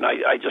 Stephen.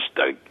 I just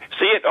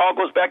see it all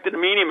goes back to the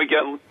medium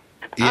again.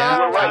 Yeah,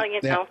 oh, well, right.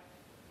 you know.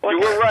 You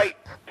were right.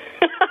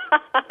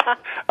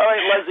 All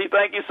right, Leslie,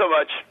 thank you so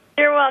much.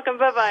 You're welcome.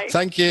 Bye-bye.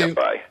 Thank you.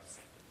 Goodbye.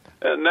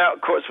 And that, of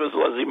course, was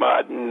Leslie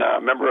Martin,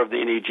 member of the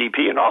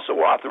NEGP and also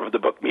author of the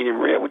book Medium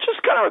Rare, which is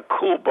kind of a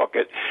cool book.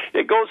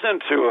 It goes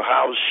into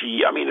how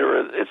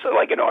it's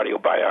like an audio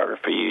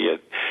biography.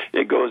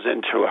 It goes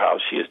into how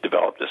she has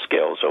developed the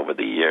skills over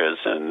the years.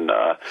 And,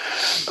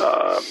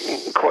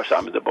 of course,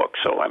 I'm in the book,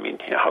 so,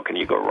 how can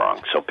you go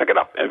wrong? So pick it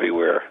up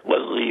everywhere.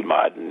 Leslie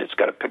Martin. It's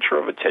got a picture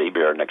of a teddy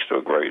bear next to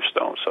a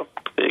gravestone, so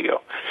there you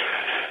go.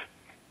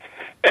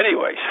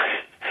 Anyways,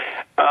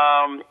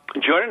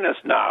 joining us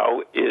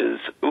now is,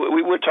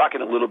 we were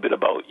talking a little bit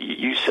about,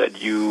 you said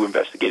you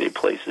investigated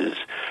places,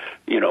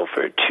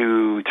 for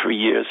 2-3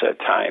 years at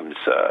times,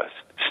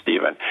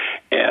 Stephen.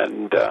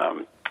 And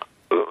the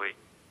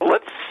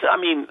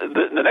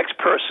next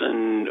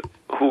person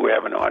who we're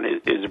having on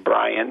is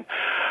Brian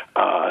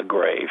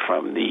Gray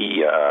from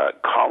the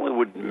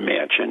Collinwood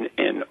Mansion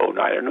in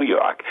Oneida, New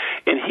York,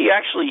 and he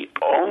actually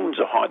owns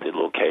a haunted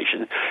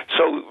location.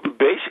 So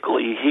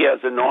basically, he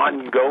has an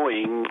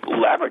ongoing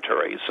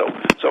laboratory.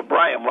 So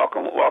Brian,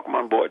 welcome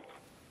on board.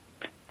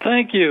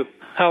 Thank you.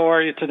 How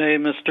are you today,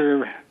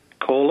 Mr.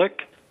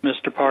 Kolick,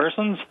 Mr.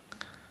 Parsons?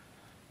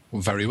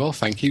 Well, very well,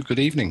 thank you. Good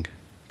evening.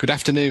 Good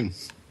afternoon.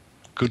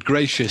 Good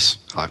gracious.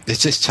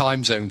 It's this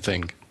time zone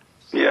thing.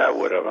 Yeah,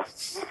 whatever.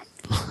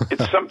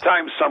 It's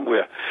sometimes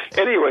somewhere.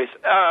 Anyways,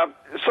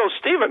 so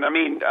Stephen,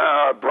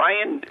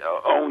 Brian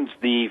owns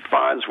the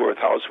Farnsworth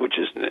House, which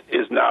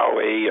is now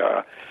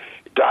a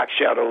Dark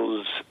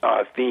Shadows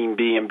themed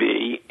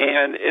B&B,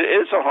 and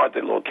it is a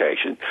haunted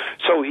location.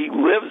 So he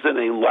lives in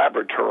a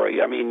laboratory.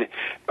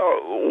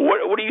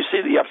 What do you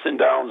see the ups and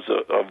downs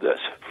of this?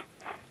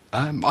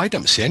 I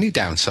don't see any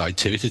downside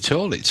to it at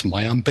all. It's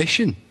my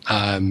ambition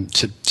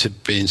to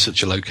be in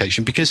such a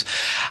location, because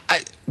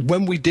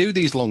when we do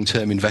these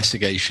long-term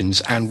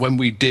investigations, and when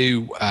we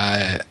do,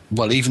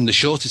 even the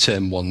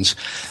shorter-term ones,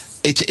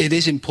 it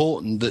is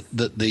important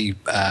that the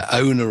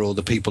owner or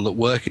the people that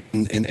work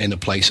in a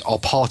place are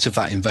part of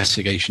that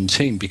investigation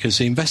team, because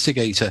the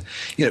investigator,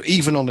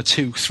 even on a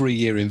 2-3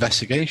 year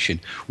investigation,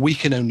 we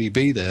can only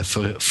be there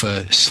for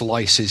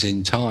slices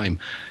in time.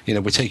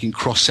 We're taking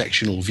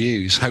cross-sectional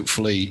views,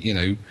 hopefully,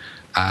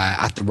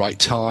 at the right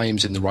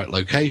times in the right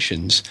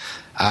locations.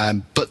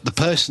 But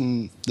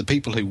the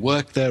people who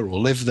work there or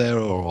live there,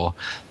 or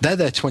they're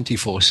there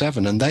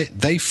 24/7, and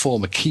they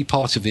form a key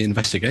part of the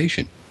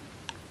investigation.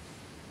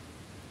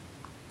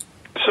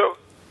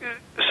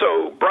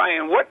 So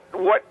Brian, what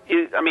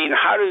is? I mean,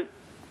 how did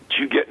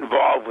you get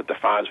involved with the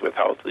Farnsworth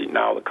House,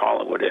 now the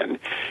Collingwood Inn?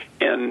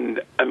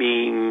 And I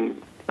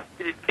mean,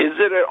 is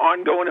it an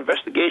ongoing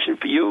investigation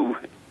for you?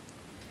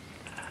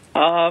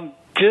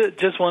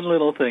 Just one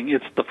little thing.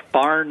 It's the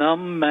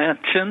Farnham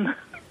Mansion.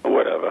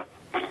 Whatever.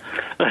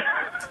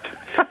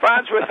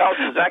 Farnsworth House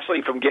is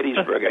actually from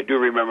Gettysburg. I do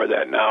remember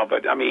that now.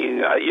 But, I mean,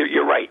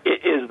 you're right.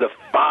 It is the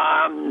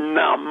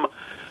Farnham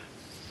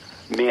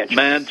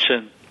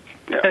Mansion.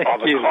 Yeah, or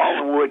the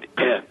Collingwood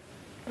Inn.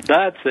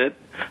 That's it.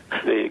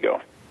 There you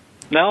go.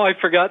 Now I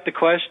forgot the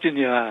question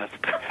you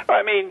asked.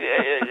 I mean,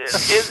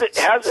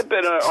 has it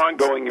been an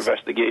ongoing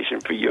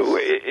investigation for you?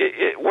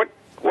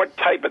 What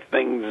type of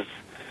things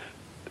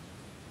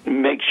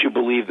makes you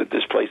believe that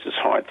this place is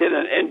haunted,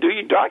 and do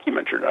you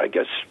document it? I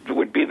guess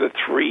would be the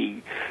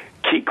 3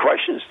 key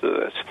questions to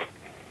this.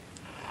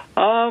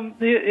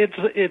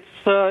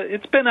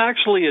 It's been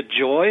actually a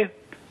joy.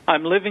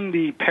 I'm living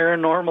the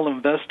paranormal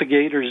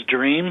investigator's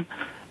dream.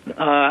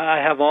 I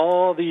have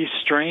all these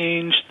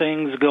strange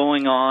things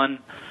going on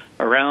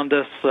around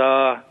us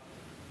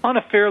on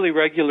a fairly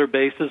regular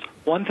basis.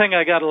 One thing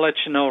I got to let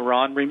you know,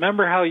 Ron,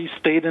 remember how you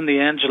stayed in the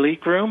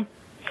Angelique room?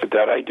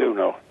 That I do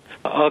know.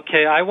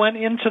 Okay, I went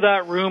into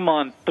that room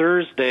on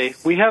Thursday.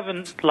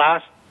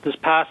 This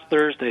past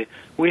Thursday,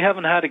 we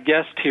haven't had a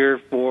guest here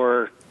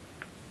for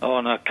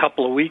a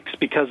couple of weeks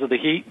because of the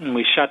heat, and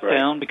we shut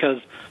down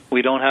because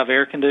we don't have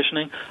air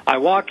conditioning. I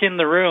walk in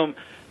the room,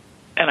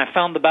 and I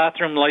found the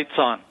bathroom lights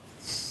on.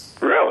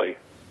 Really?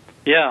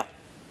 Yeah.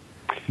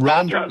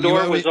 Ron, the bathroom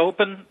door was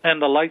open,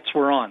 and the lights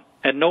were on,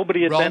 and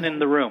nobody had been in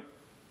the room.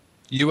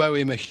 You owe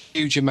him a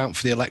huge amount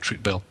for the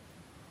electric bill.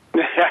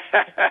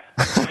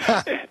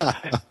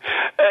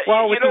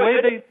 Well, with the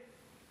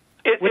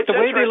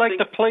way they like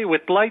to play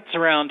with lights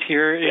around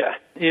here,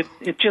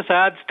 it just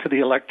adds to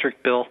the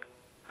electric bill.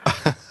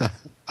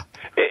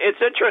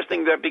 It's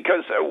interesting that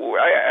because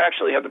I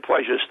actually had the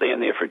pleasure of staying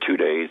there for 2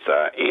 days,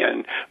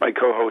 and my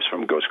co-host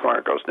from Ghost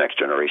Chronicles Next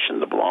Generation,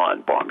 the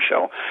blonde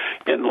bombshell,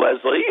 and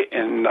Leslie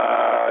and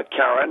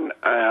Karen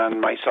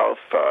and myself,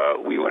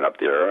 we went up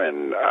there,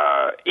 and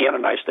Ann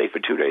and I stayed for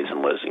 2 days,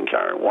 and Leslie and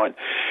Karen won.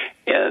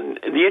 And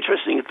the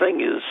interesting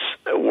thing is,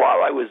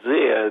 while I was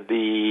there,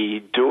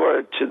 the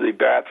door to the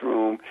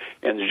bathroom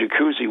and the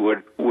jacuzzi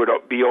would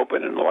be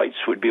open, and the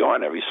lights would be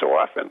on every so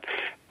often,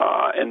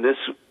 and this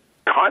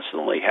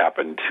constantly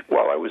happened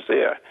while I was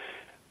there.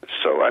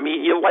 So, I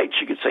mean, your lights,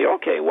 you could say,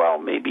 okay, well,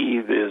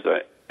 maybe there's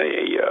a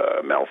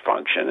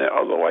malfunction,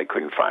 although I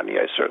couldn't find any.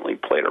 I certainly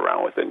played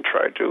around with it and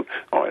tried to.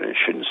 Oh, I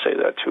shouldn't say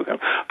that to him.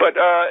 But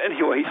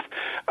anyways,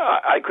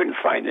 I couldn't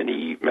find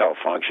any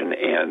malfunction,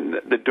 and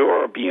the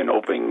door being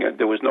open,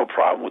 there was no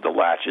problem with the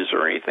latches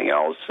or anything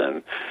else,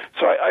 and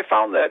so I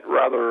found that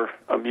rather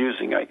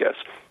amusing, I guess.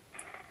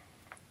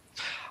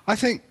 I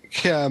think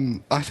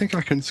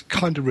I can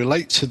kind of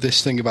relate to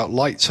this thing about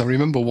lights. I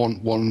remember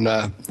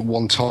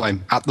one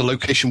time at the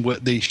location where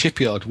the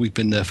shipyard. We've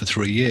been there for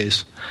 3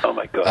 years. Oh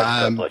my God!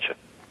 God bless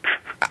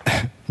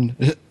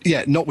you.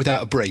 Yeah, not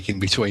without a break in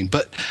between.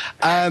 But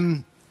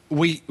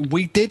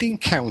we did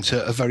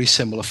encounter a very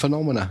similar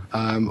phenomena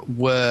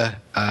where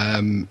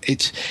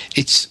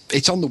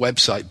it's on the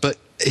website, but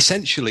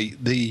essentially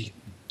the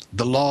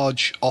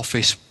large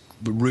office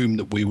room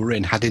that we were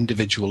in had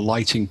individual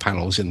lighting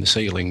panels in the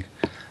ceiling.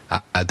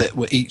 That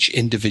were each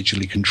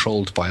individually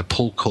controlled by a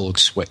pull cord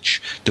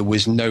switch. There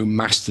was no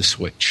master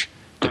switch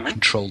that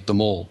controlled them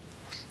all.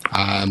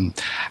 And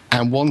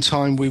one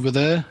time we were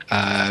there,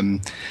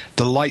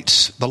 the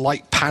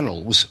light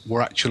panels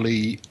were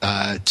actually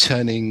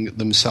turning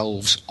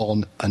themselves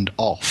on and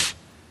off,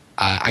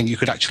 and you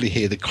could actually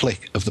hear the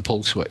click of the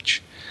pull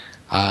switch.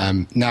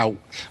 Now,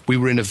 we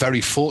were in a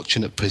very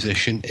fortunate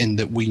position in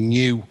that we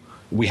knew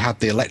we had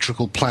the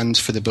electrical plans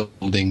for the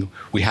building,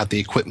 we had the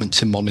equipment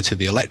to monitor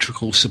the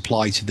electrical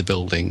supply to the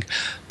building,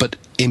 but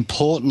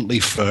importantly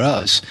for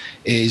us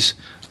is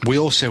we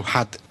also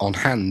had on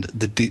hand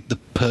the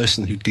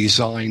person who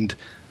designed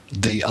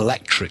the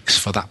electrics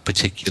for that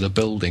particular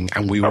building,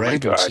 and we were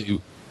able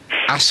to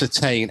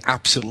ascertain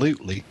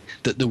absolutely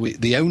that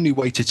the only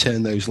way to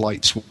turn those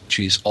light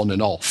switches on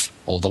and off,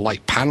 or the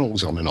light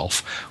panels on and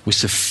off, was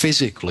to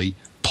physically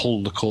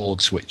pull the cord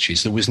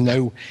switches. There was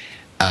no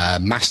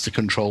master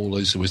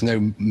controllers, there was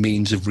no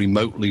means of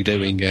remotely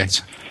doing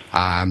it,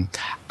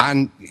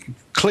 and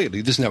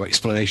clearly there's no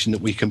explanation that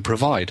we can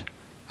provide,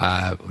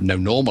 no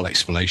normal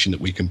explanation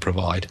that we can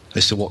provide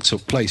as to what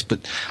took place,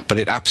 but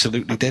it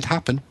absolutely did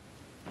happen.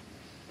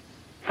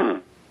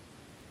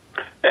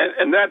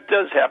 And And that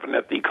does happen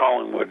at the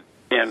Collingwood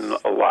Inn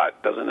a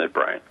lot, doesn't it,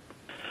 Brian?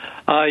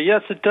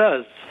 Yes, it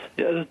does.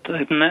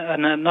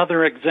 And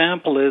another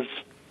example is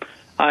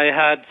I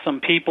had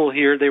some people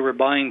here, they were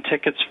buying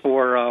tickets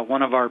for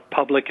one of our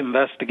public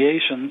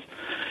investigations,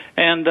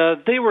 and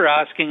they were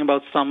asking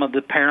about some of the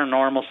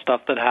paranormal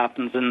stuff that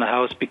happens in the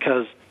house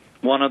because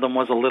one of them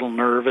was a little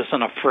nervous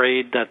and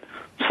afraid that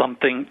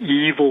something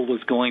evil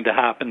was going to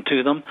happen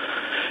to them.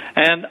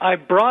 And I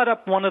brought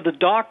up one of the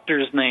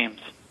doctor's names,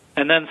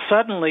 and then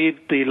suddenly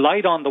the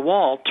light on the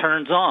wall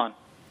turns on.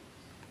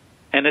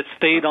 And it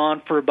stayed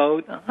on for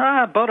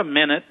about a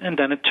minute, and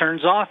then it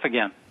turns off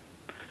again.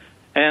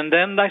 And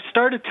then I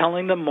started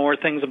telling them more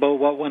things about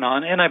what went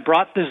on, and I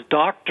brought this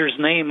doctor's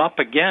name up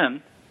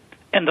again,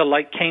 and the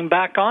light came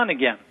back on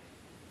again.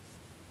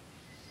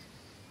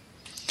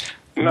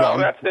 No,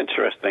 that's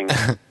interesting.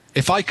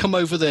 If I come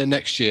over there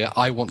next year,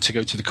 I want to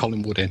go to the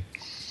Collingwood Inn.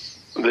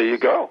 There you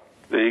go.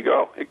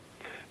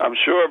 I'm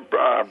sure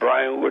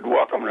Brian would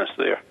welcome us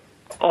there.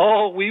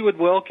 Oh, we would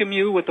welcome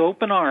you with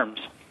open arms.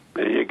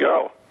 There you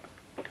go.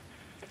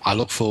 I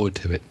look forward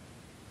to it.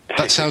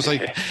 That sounds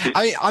like...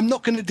 I'm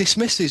not going to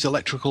dismiss these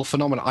electrical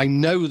phenomena. I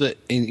know that,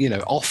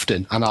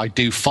 often, and I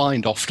do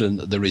find often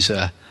that there is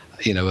a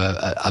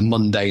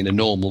mundane, a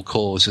normal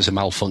cause, there's a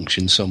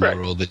malfunction somewhere,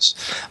 right,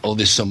 or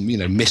there's some,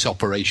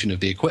 misoperation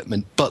of the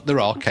equipment. But there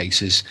are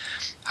cases.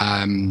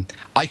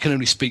 I can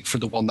only speak for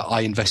the one that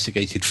I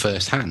investigated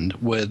firsthand,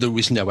 where there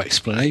was no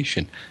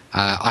explanation.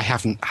 I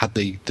haven't had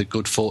the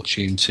good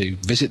fortune to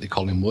visit the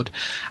Collingwood,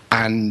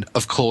 and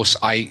of course,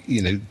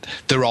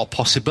 there are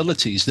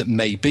possibilities that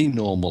may be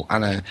normal,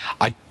 and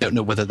I don't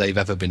know whether they've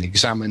ever been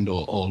examined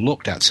or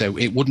looked at. So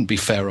it wouldn't be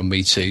fair on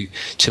me to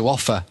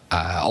offer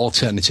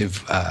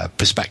alternative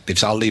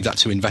perspectives. I'll leave that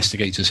to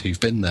investigators who've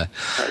been there.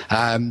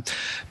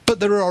 But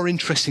there are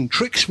interesting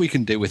tricks we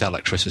can do with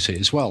electricity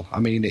as well.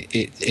 I mean,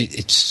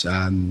 it's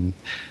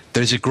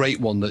there's a great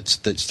one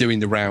that's doing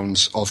the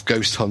rounds of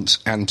ghost hunts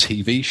and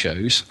TV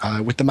shows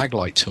with the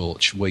Maglite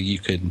torch, where you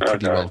can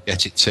pretty well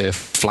get it to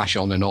flash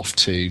on and off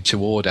to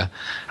order.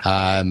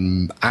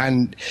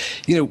 And,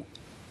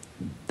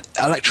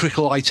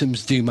 electrical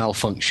items do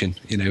malfunction.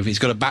 If it's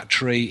got a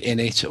battery in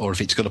it or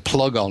if it's got a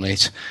plug on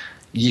it,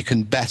 you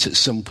can bet at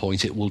some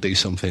point it will do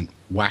something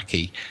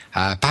wacky.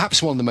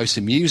 Perhaps one of the most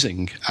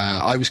amusing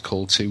I was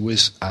called to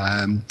was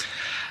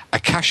a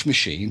cash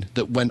machine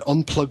that, when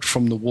unplugged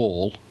from the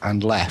wall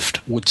and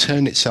left, would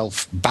turn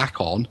itself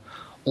back on.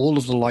 All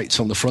of the lights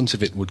on the front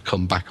of it would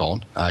come back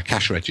on,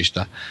 cash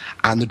register,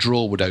 and the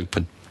drawer would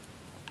open.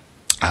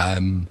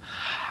 And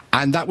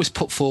that was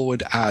put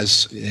forward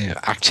as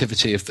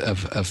activity of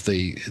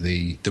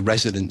the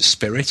resident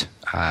spirit,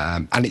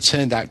 and it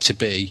turned out to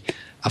be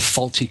a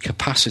faulty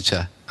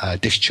capacitor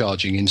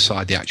discharging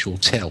inside the actual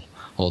till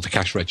or the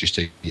cash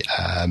register,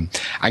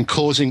 and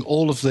causing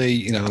all of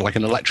the, like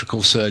an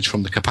electrical surge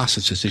from the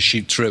capacitor to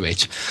shoot through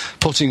it,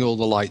 putting all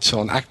the lights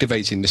on,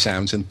 activating the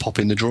sounds, and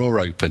popping the drawer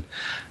open.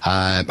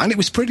 And it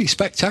was pretty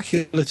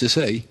spectacular to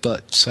see,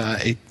 but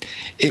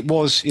it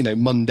was,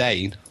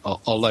 mundane,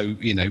 although,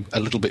 a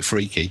little bit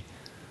freaky.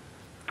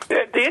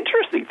 The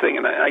interesting thing,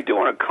 and I do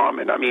want to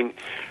comment, I mean,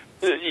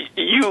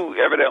 you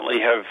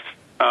evidently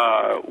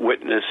have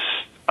witnessed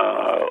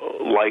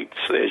lights,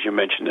 as you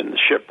mentioned in the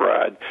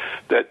shipwright,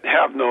 that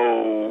have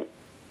no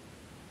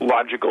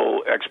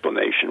logical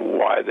explanation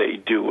why they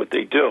do what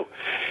they do.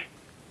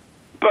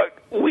 But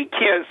we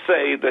can't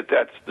say that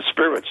that's the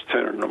spirits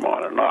turning them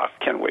on and off,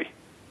 can we?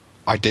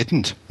 I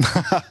didn't.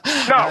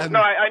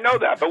 I know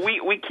that, but we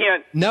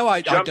can't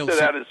jump to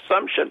that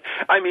assumption.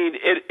 I mean,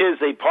 it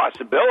is a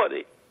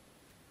possibility.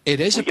 It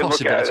is a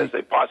possibility. We can look at it as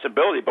a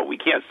possibility, but we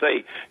can't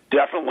say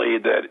definitely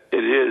that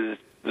it is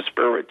the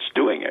spirits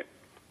doing it.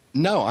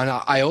 No, and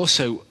I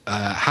also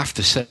have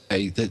to say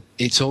that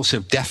it's also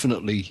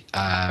definitely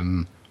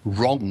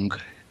wrong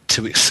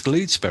to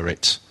exclude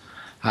spirits.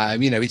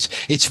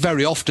 It's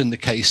very often the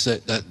case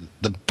that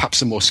perhaps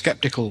the more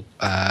sceptical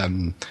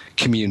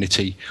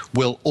community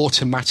will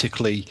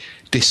automatically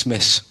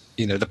dismiss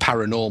the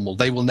paranormal.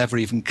 They will never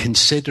even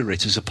consider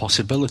it as a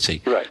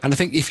possibility. Right. And I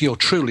think if you're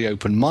truly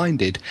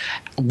open-minded,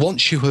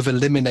 once you have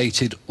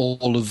eliminated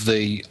all of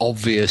the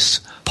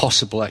obvious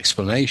possible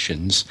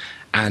explanations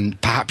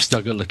and perhaps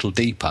dug a little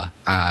deeper,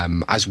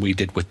 as we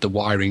did with the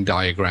wiring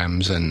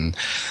diagrams, and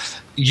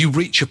you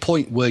reach a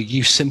point where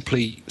you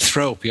simply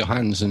throw up your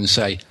hands and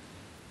say,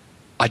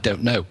 I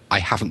don't know, I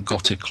haven't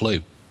got a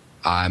clue.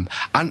 And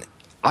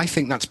I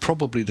think that's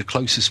probably the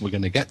closest we're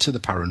going to get to the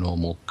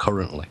paranormal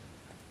currently.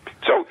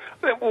 So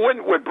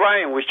what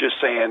Brian was just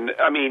saying,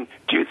 I mean,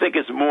 do you think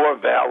it's more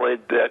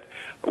valid that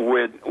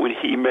when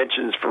he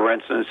mentions, for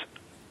instance,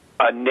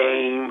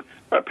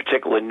 a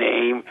particular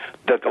name,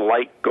 that the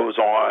light goes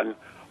on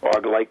or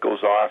the light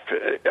goes off?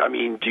 I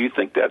mean, do you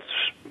think that's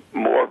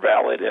more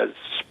valid as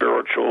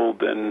spiritual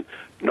than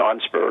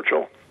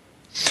non-spiritual?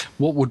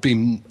 What would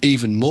be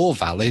even more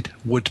valid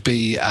would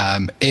be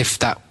if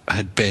that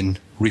had been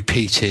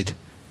repeated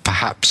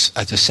perhaps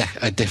at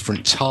a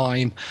different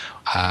time,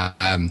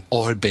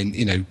 or had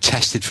been,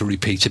 tested for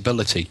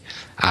repeatability.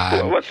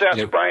 Let's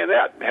ask Brian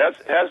that.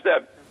 Has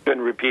that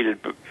been repeated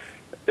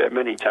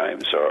many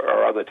times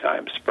or other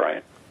times,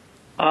 Brian?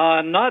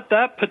 Not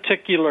that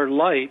particular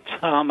light.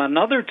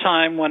 Another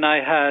time when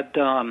I had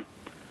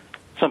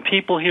some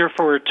people here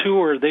for a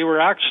tour, they were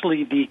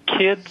actually the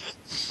kids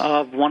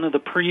of one of the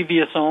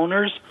previous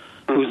owners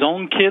whose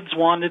own kids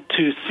wanted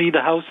to see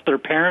the house their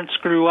parents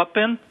grew up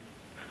in.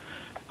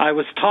 I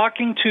was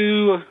talking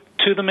to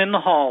them in the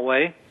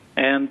hallway,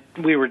 and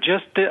we were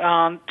just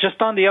on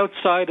the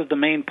outside of the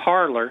main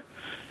parlor,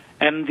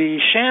 and the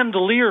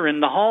chandelier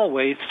in the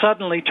hallway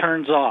suddenly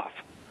turns off.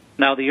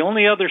 Now, the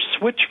only other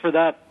switch for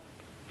that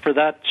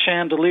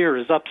chandelier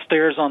is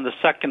upstairs on the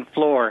second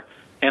floor,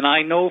 and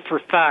I know for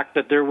a fact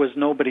that there was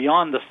nobody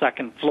on the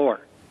second floor.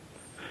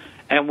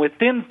 And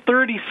within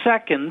 30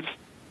 seconds,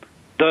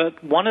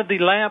 one of the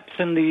lamps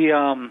in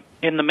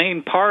the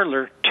main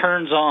parlor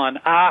turns on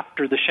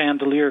after the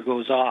chandelier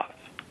goes off.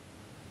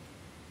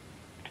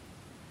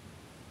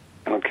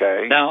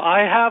 Okay. Now,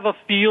 I have a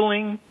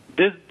feeling,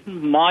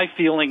 my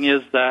feeling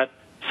is that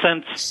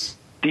since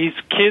these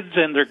kids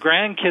and their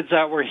grandkids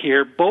that were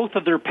here, both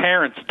of their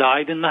parents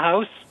died in the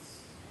house,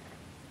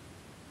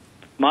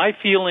 my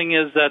feeling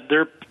is that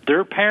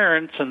their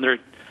parents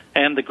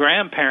and the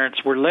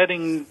grandparents were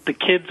letting the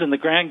kids and the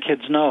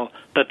grandkids know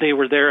that they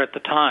were there at the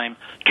time,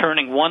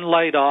 turning one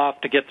light off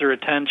to get their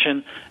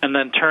attention and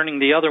then turning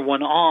the other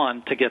one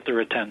on to get their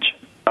attention.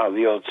 Oh,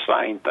 the old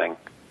sign thing.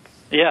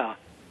 Yeah.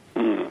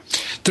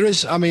 There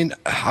is,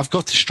 I've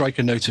got to strike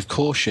a note of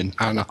caution,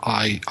 and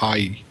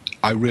I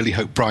really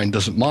hope Brian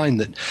doesn't mind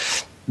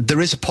that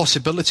there is a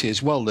possibility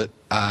as well that,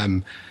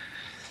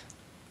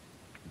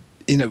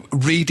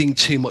 reading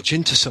too much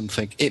into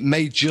something, it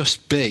may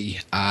just be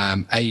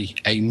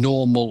a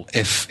normal,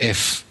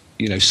 if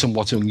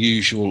somewhat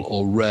unusual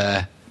or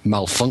rare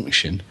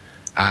malfunction.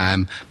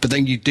 But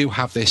then you do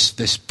have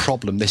this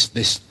problem,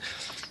 this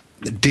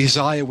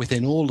desire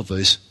within all of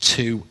us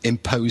to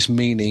impose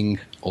meaning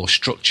or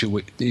structure,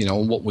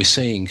 on what we're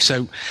seeing.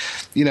 So,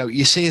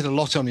 you see it a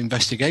lot on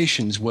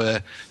investigations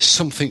where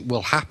something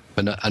will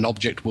happen, an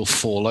object will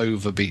fall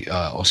over,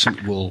 or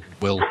something will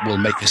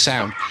make a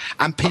sound,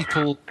 and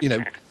people,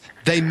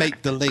 they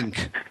make the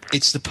link.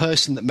 It's the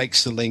person that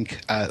makes the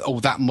link.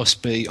 That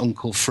must be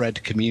Uncle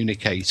Fred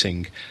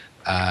communicating.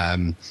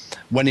 So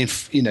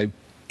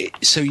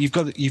you've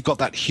got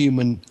that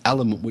human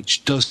element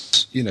which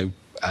does,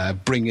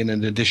 bring in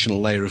an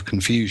additional layer of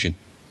confusion.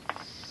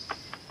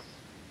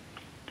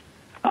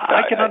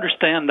 I can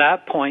understand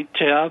that point,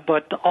 yeah,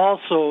 but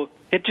also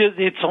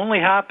it's only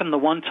happened the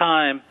one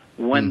time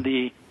when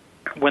the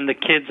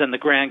kids and the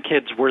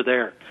grandkids were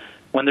there.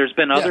 When there's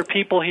been other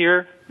people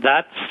here,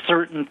 that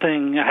certain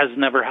thing has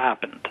never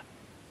happened.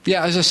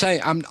 Yeah, as I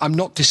say, I'm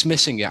not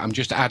dismissing it. I'm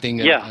just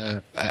adding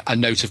a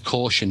note of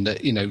caution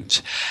that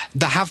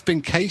there have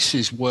been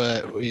cases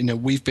where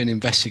we've been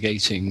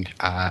investigating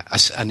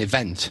an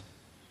event,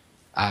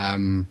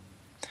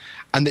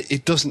 and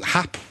it doesn't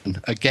happen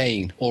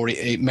again, or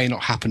it may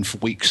not happen for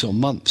weeks or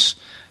months,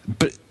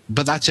 but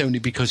that's only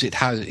because it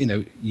has,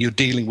 you're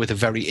dealing with a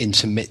very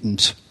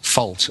intermittent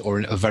fault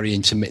or a very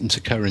intermittent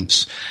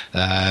occurrence.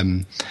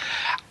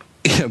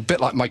 A bit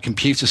like my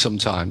computer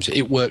sometimes.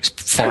 It works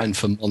fine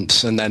for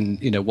months, and then,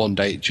 one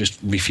day it just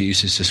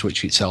refuses to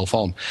switch itself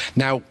on.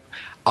 Now,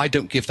 I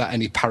don't give that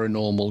any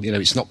paranormal,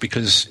 it's not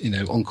because,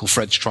 Uncle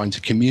Fred's trying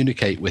to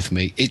communicate with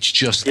me. It's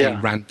just a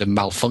random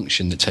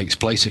malfunction that takes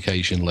place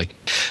occasionally.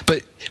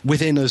 But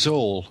within us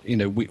all,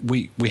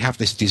 we have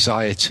this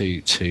desire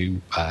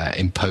to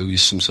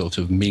impose some sort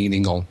of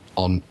meaning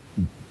on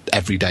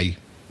everyday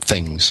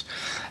things.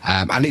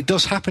 And it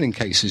does happen in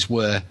cases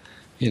where,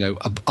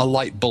 a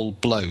light bulb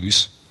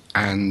blows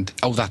and,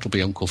 that'll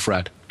be Uncle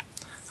Fred.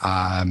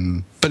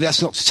 But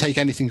that's not to take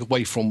anything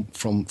away from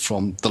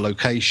the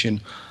location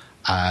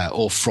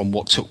or from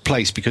what took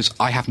place, because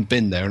I haven't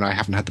been there and I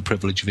haven't had the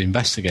privilege of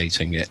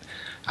investigating it.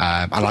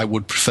 And I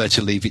would prefer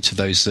to leave it to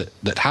those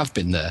that have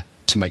been there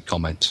to make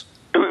comments.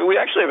 We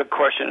actually have a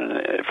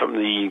question from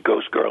the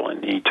Ghost Girl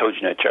in the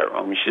TogiNet chat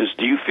room. She says,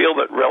 do you feel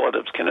that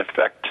relatives can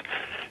affect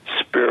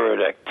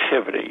spirit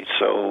activity?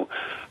 So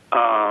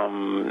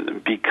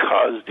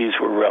because these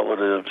were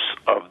relatives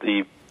of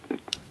the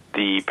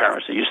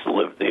parents that used to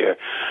live there,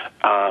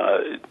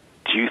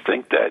 do you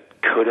think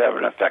that could have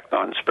an effect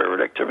on spirit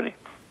activity?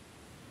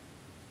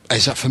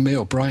 Is that for me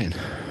or Brian?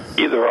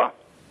 Either or.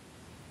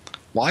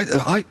 Well,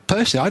 I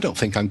personally, I don't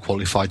think I'm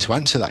qualified to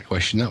answer that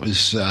question. That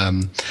was,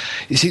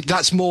 you see,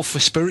 that's more for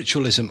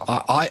spiritualism.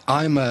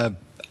 I'm a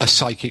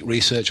psychic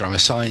researcher. I'm a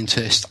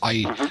scientist.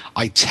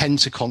 I tend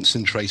to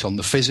concentrate on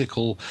the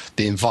physical,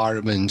 the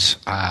environment,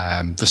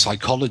 the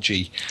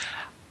psychology.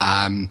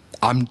 I'm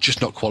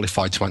just not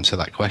qualified to answer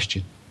that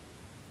question.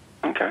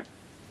 Okay.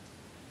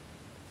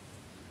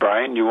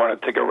 Brian, you want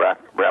to take a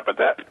wrap at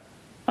that?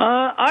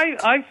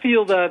 I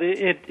feel that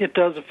it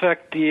does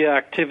affect the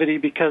activity,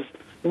 because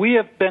we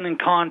have been in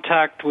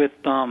contact with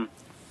the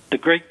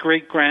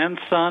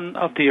great-great-grandson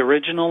of the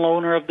original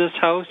owner of this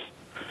house,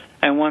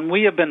 And when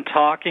we have been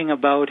talking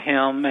about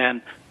him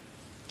and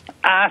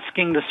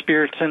asking the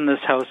spirits in this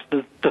house,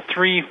 the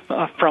three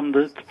from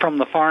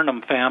the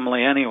Farnham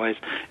family, anyways,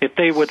 if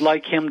they would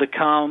like him to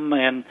come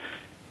and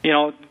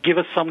give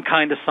us some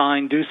kind of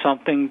sign, do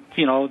something,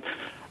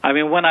 I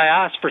mean, when I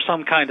asked for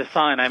some kind of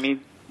sign, I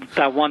mean,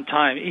 that one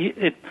time,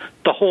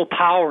 the whole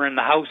power in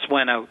the house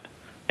went out.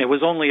 It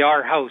was only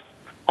our house.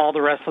 All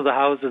the rest of the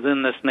houses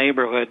in this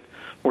neighborhood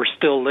were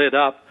still lit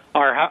up.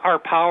 Our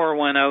power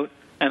went out,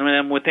 and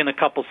then within a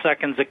couple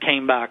seconds, it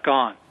came back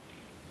on.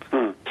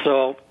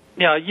 So,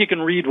 you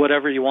can read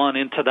whatever you want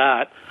into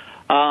that.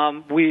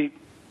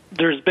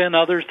 There's been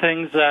other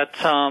things that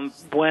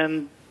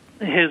when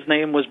his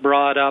name was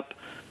brought up,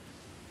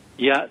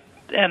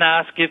 and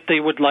ask if they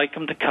would like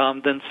him to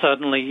come, then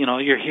suddenly,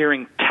 you're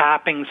hearing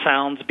tapping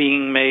sounds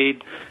being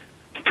made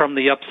from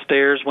the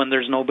upstairs when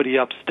there's nobody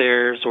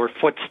upstairs, or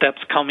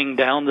footsteps coming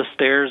down the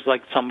stairs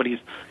like somebody's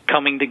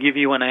coming to give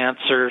you an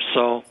answer.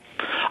 So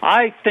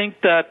I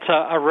think that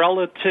the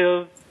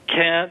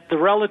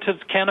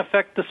relatives can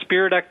affect the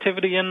spirit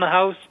activity in the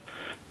house,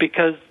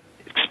 because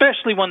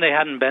especially when they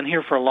hadn't been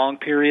here for a long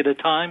period of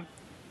time.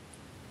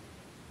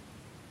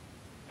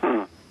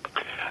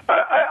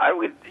 I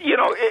would,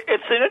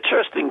 it's an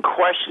interesting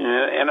question,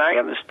 and I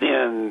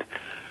understand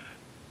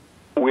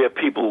where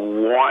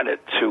people want it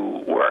to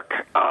work.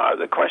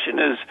 The question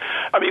is,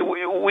 I mean,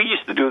 we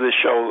used to do this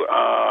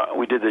show,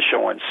 we did the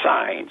show on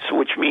signs,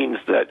 which means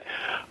that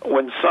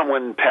when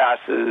someone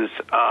passes,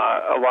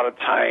 a lot of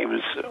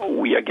times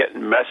we are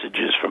getting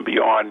messages from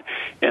beyond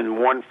in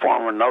one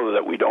form or another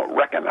that we don't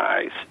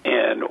recognize.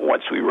 And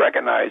once we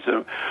recognize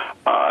them,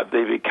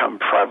 they become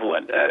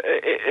prevalent.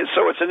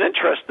 So it's an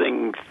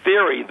interesting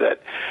theory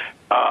that,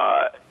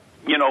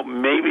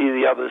 maybe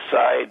the other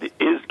side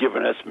is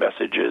giving us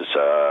messages,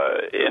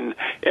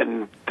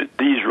 and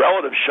these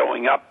relatives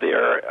showing up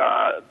there,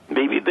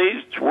 maybe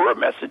these were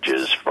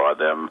messages for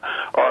them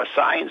or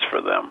signs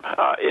for them.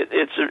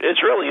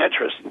 It's really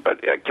interesting,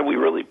 but can we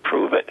really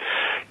prove it?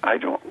 I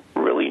don't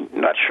really,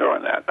 not sure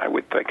on that, I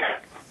would think.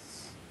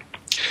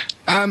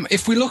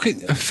 If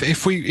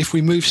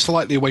we move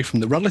slightly away from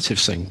the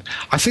relatives thing,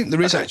 I think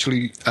there is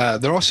actually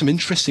there are some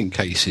interesting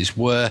cases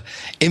where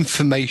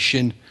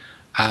information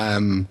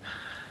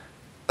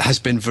has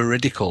been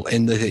veridical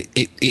in that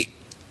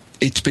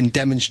it's been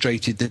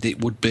demonstrated that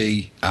it would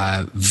be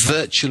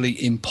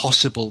virtually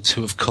impossible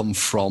to have come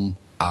from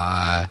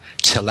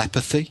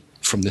telepathy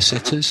from the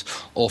sitters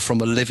or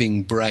from a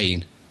living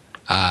brain,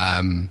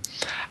 and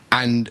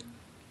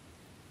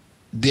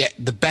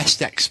the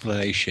best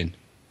explanation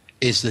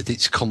is that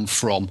it's come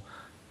from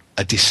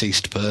a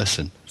deceased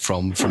person,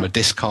 from a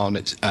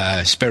discarnate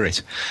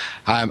spirit,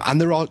 and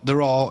there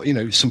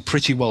are some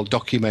pretty well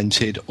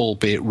documented,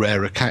 albeit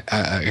rare,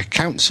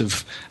 accounts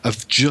of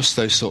just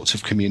those sorts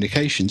of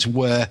communications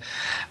where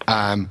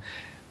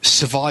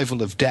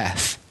survival of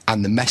death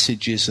and the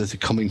messages that are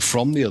coming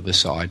from the other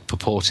side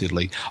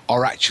purportedly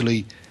are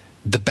actually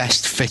the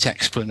best fit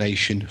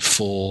explanation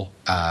for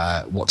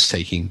what's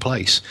taking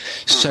place.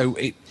 So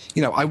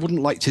I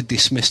wouldn't like to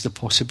dismiss the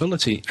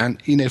possibility. And,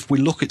 if we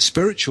look at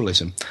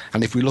spiritualism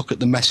and if we look at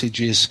the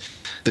messages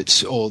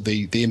or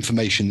the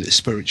information that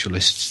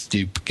spiritualists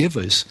do give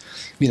us,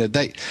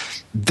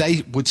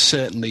 they would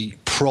certainly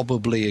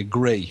probably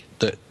agree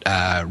that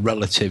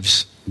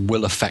relatives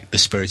will affect the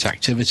spirit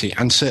activity.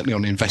 And certainly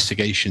on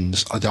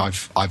investigations that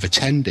I've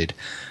attended,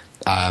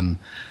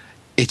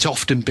 it's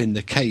often been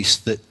the case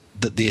that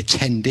the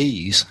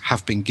attendees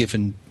have been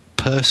given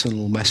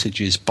personal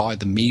messages by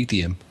the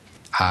medium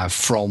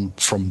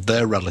from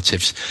their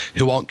relatives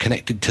who aren't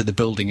connected to the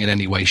building in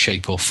any way,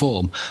 shape or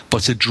form,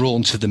 but are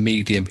drawn to the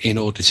medium in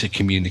order to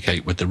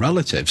communicate with the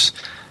relatives.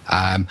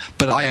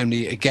 But I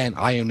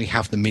only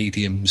have the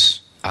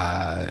medium's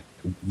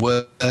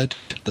word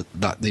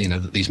that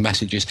these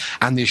messages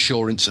and the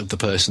assurance of the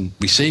person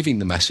receiving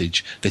the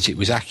message that it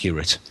was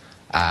accurate.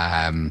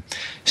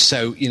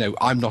 So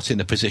I'm not in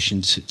a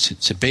position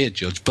to be a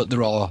judge, but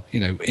there are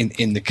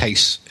in the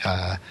case.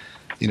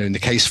 In the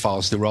case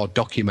files, there are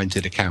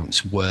documented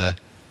accounts where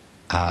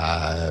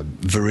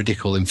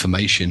veridical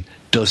information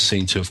does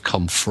seem to have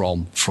come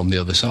from the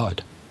other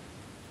side.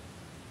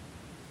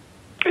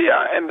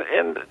 Yeah,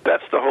 and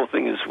that's the whole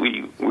thing, is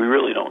we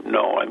really don't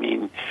know. I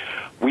mean,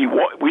 we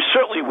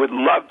certainly would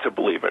love to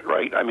believe it,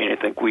 right? I mean, I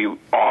think we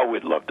all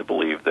would love to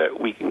believe that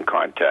we can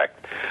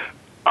contact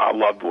our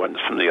loved ones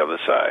from the other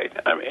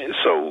side. I mean,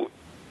 so...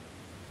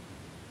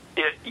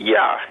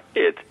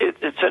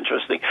 It's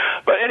interesting.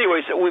 But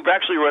anyways, we've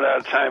actually run out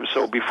of time,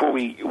 so before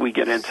we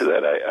get into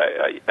that,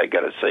 I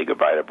got to say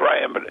goodbye to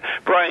Brian. But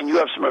Brian, you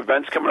have some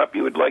events coming up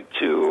you would like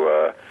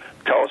to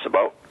tell us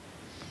about?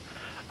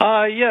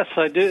 Yes,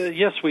 I do.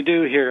 Yes, we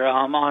do here.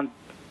 On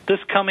this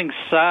coming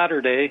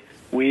Saturday,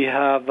 we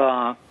have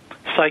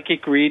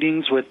psychic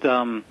readings with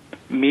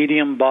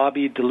medium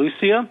Bobby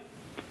DeLucia.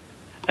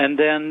 And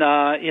then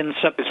in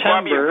September... Is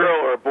Bobby a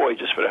girl or a boy,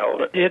 just for the hell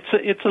of it?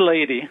 It's a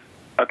lady.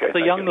 Okay, it's a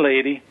young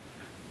lady.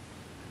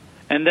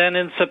 And then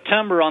in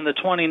September on the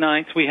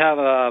 29th, we have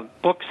a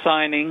book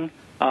signing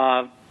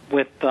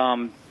with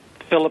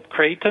Philip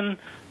Creighton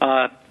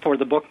for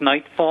the book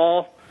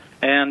Nightfall.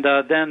 And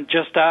then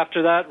just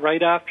after that,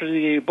 right after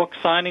the book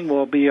signing,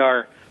 will be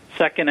our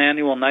second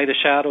annual Night of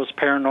Shadows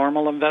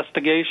paranormal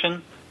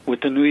investigation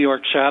with the New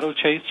York Shadow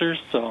Chasers.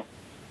 So,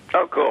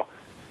 oh, cool.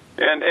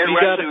 And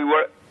Leslie,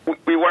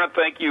 we want to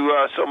thank you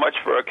so much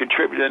for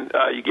contributing.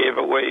 You gave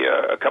away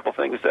a couple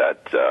things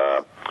that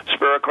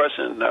spur a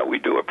question. We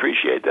do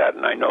appreciate that,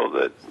 and I know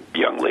that the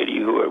young lady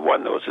who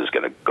won those is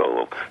going to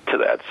go to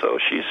that, so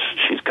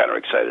she's kind of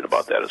excited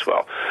about that as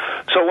well.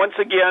 So once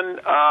again,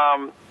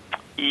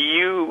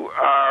 you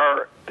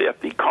are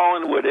at the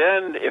Collinwood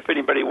Inn. If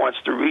anybody wants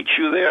to reach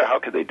you there, how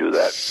can they do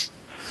that?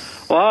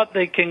 Well,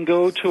 they can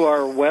go to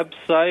our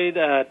website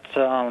at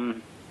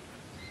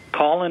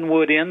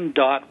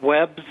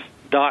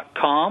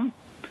collinwoodinn.webs.com,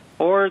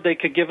 or they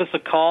could give us a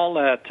call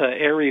at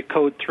area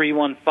code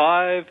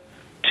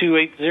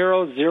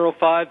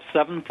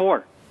 315-280-0574.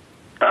 All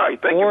right,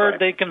 thank you, or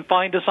they can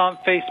find us on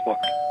Facebook.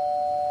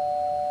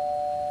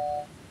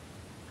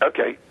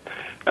 Okay.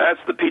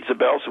 That's the Pizza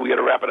Bell, so we got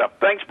to wrap it up.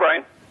 Thanks,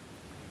 Brian.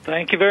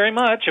 Thank you very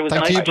much. It was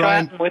nice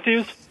chatting with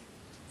you.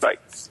 Bye.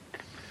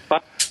 Bye.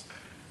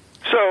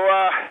 So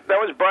that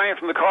was Brian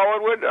from the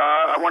Collinwood.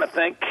 I want to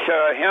thank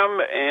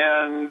him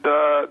and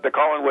the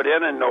Collinwood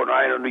Inn in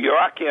Oneida, New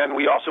York. And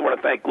we also want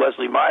to thank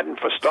Leslie Martin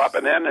for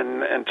stopping in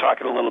and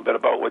talking a little bit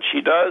about what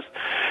she does.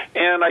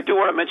 And I do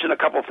want to mention a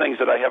couple things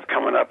that I have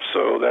coming up.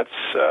 So that's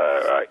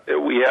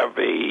we have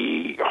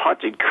a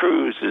haunted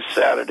cruise this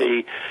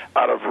Saturday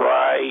out of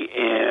Rye,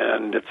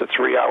 and it's a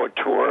 3-hour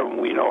tour, and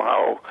we know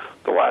how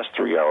the last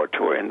 3-hour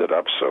tour ended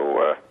up,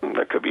 so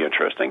that could be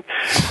interesting.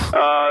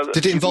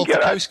 Did it involve the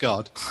Coast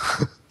Guard?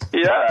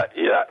 Yeah,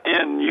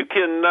 and you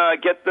can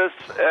get this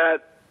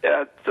at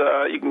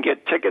you can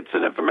get tickets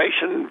and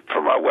information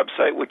from our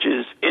website, which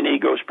is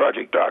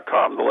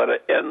neghostproject.com, the letter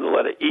N, the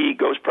letter E,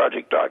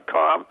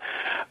 ghostproject.com.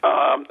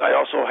 I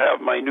also have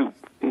my new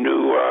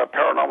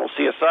paranormal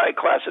CSI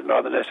class at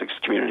Northern Essex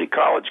Community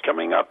College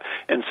coming up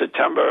in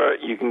September.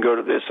 You can go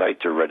to their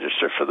site to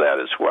register for that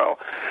as well.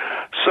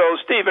 So,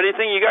 Steve,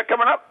 anything you got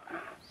coming up?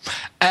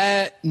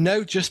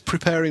 No, just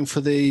preparing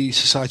for the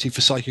Society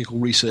for Psychical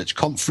Research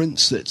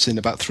conference that's in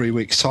about 3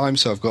 weeks' time.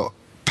 So I've got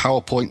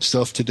PowerPoint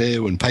stuff to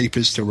do and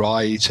papers to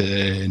write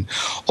and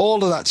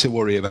all of that to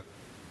worry about.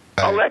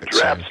 All that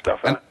drab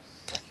stuff.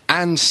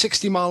 And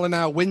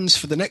 60-mile-an-hour winds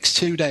for the next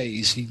 2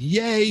 days.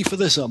 Yay for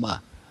the summer.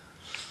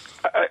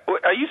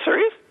 Are you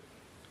serious?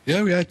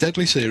 Yeah,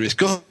 deadly serious.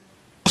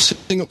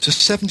 Gusting up to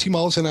 70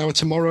 miles an hour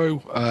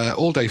tomorrow,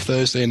 all day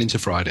Thursday and into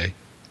Friday.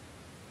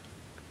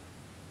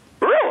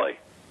 Really?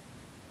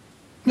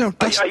 No,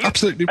 that's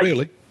absolutely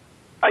really.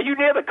 Are you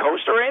near the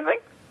coast or anything?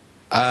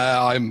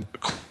 I'm a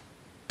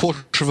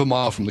quarter of a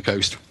mile from the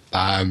coast.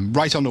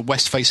 Right on the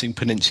west-facing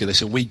peninsula,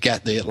 so we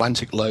get the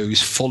Atlantic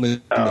lows full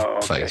in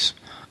the face.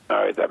 All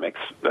right, that makes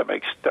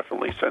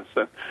definitely sense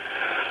then.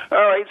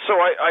 All right, so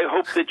I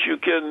hope that you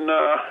can,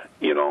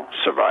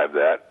 survive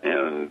that,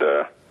 and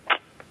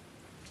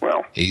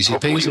well, easy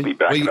peasy. You'll be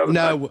back another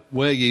time.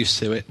 We're used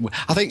to it.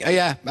 I think,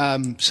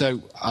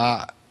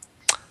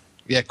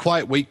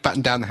 quiet week,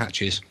 batten down the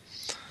hatches.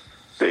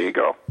 There you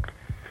go.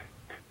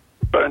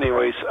 But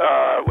anyways,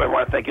 I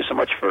want to thank you so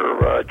much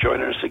for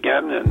joining us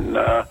again, and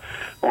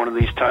one of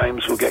these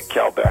times we'll get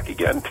Cal back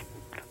again.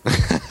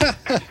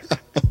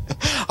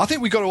 I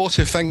think we've got to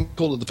also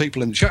thank all of the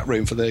people in the chat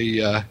room for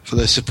their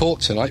support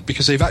tonight,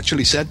 because they've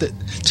actually said that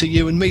to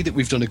you and me that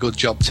we've done a good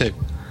job too.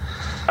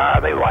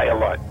 They lie a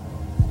lot.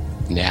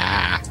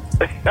 Nah.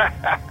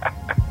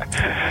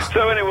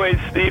 So anyways,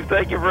 Steve,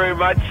 thank you very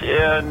much,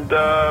 and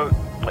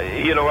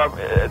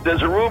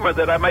there's a rumor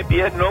that I might be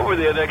heading over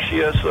there next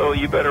year, so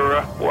you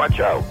better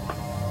watch out.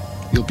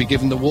 You'll be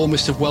given the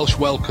warmest of Welsh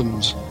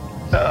welcomes.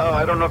 Oh,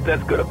 I don't know if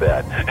that's good or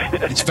bad.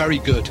 It's very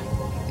good.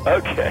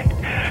 Okay.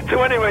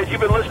 So anyways, you've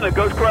been listening to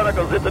Ghost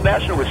Chronicles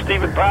International with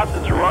Stephen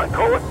Parsons and Ron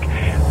Kolick.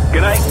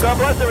 Good night. God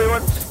bless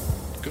everyone.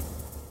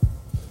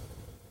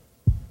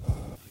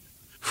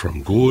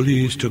 From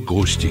ghoulies to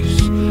ghosties,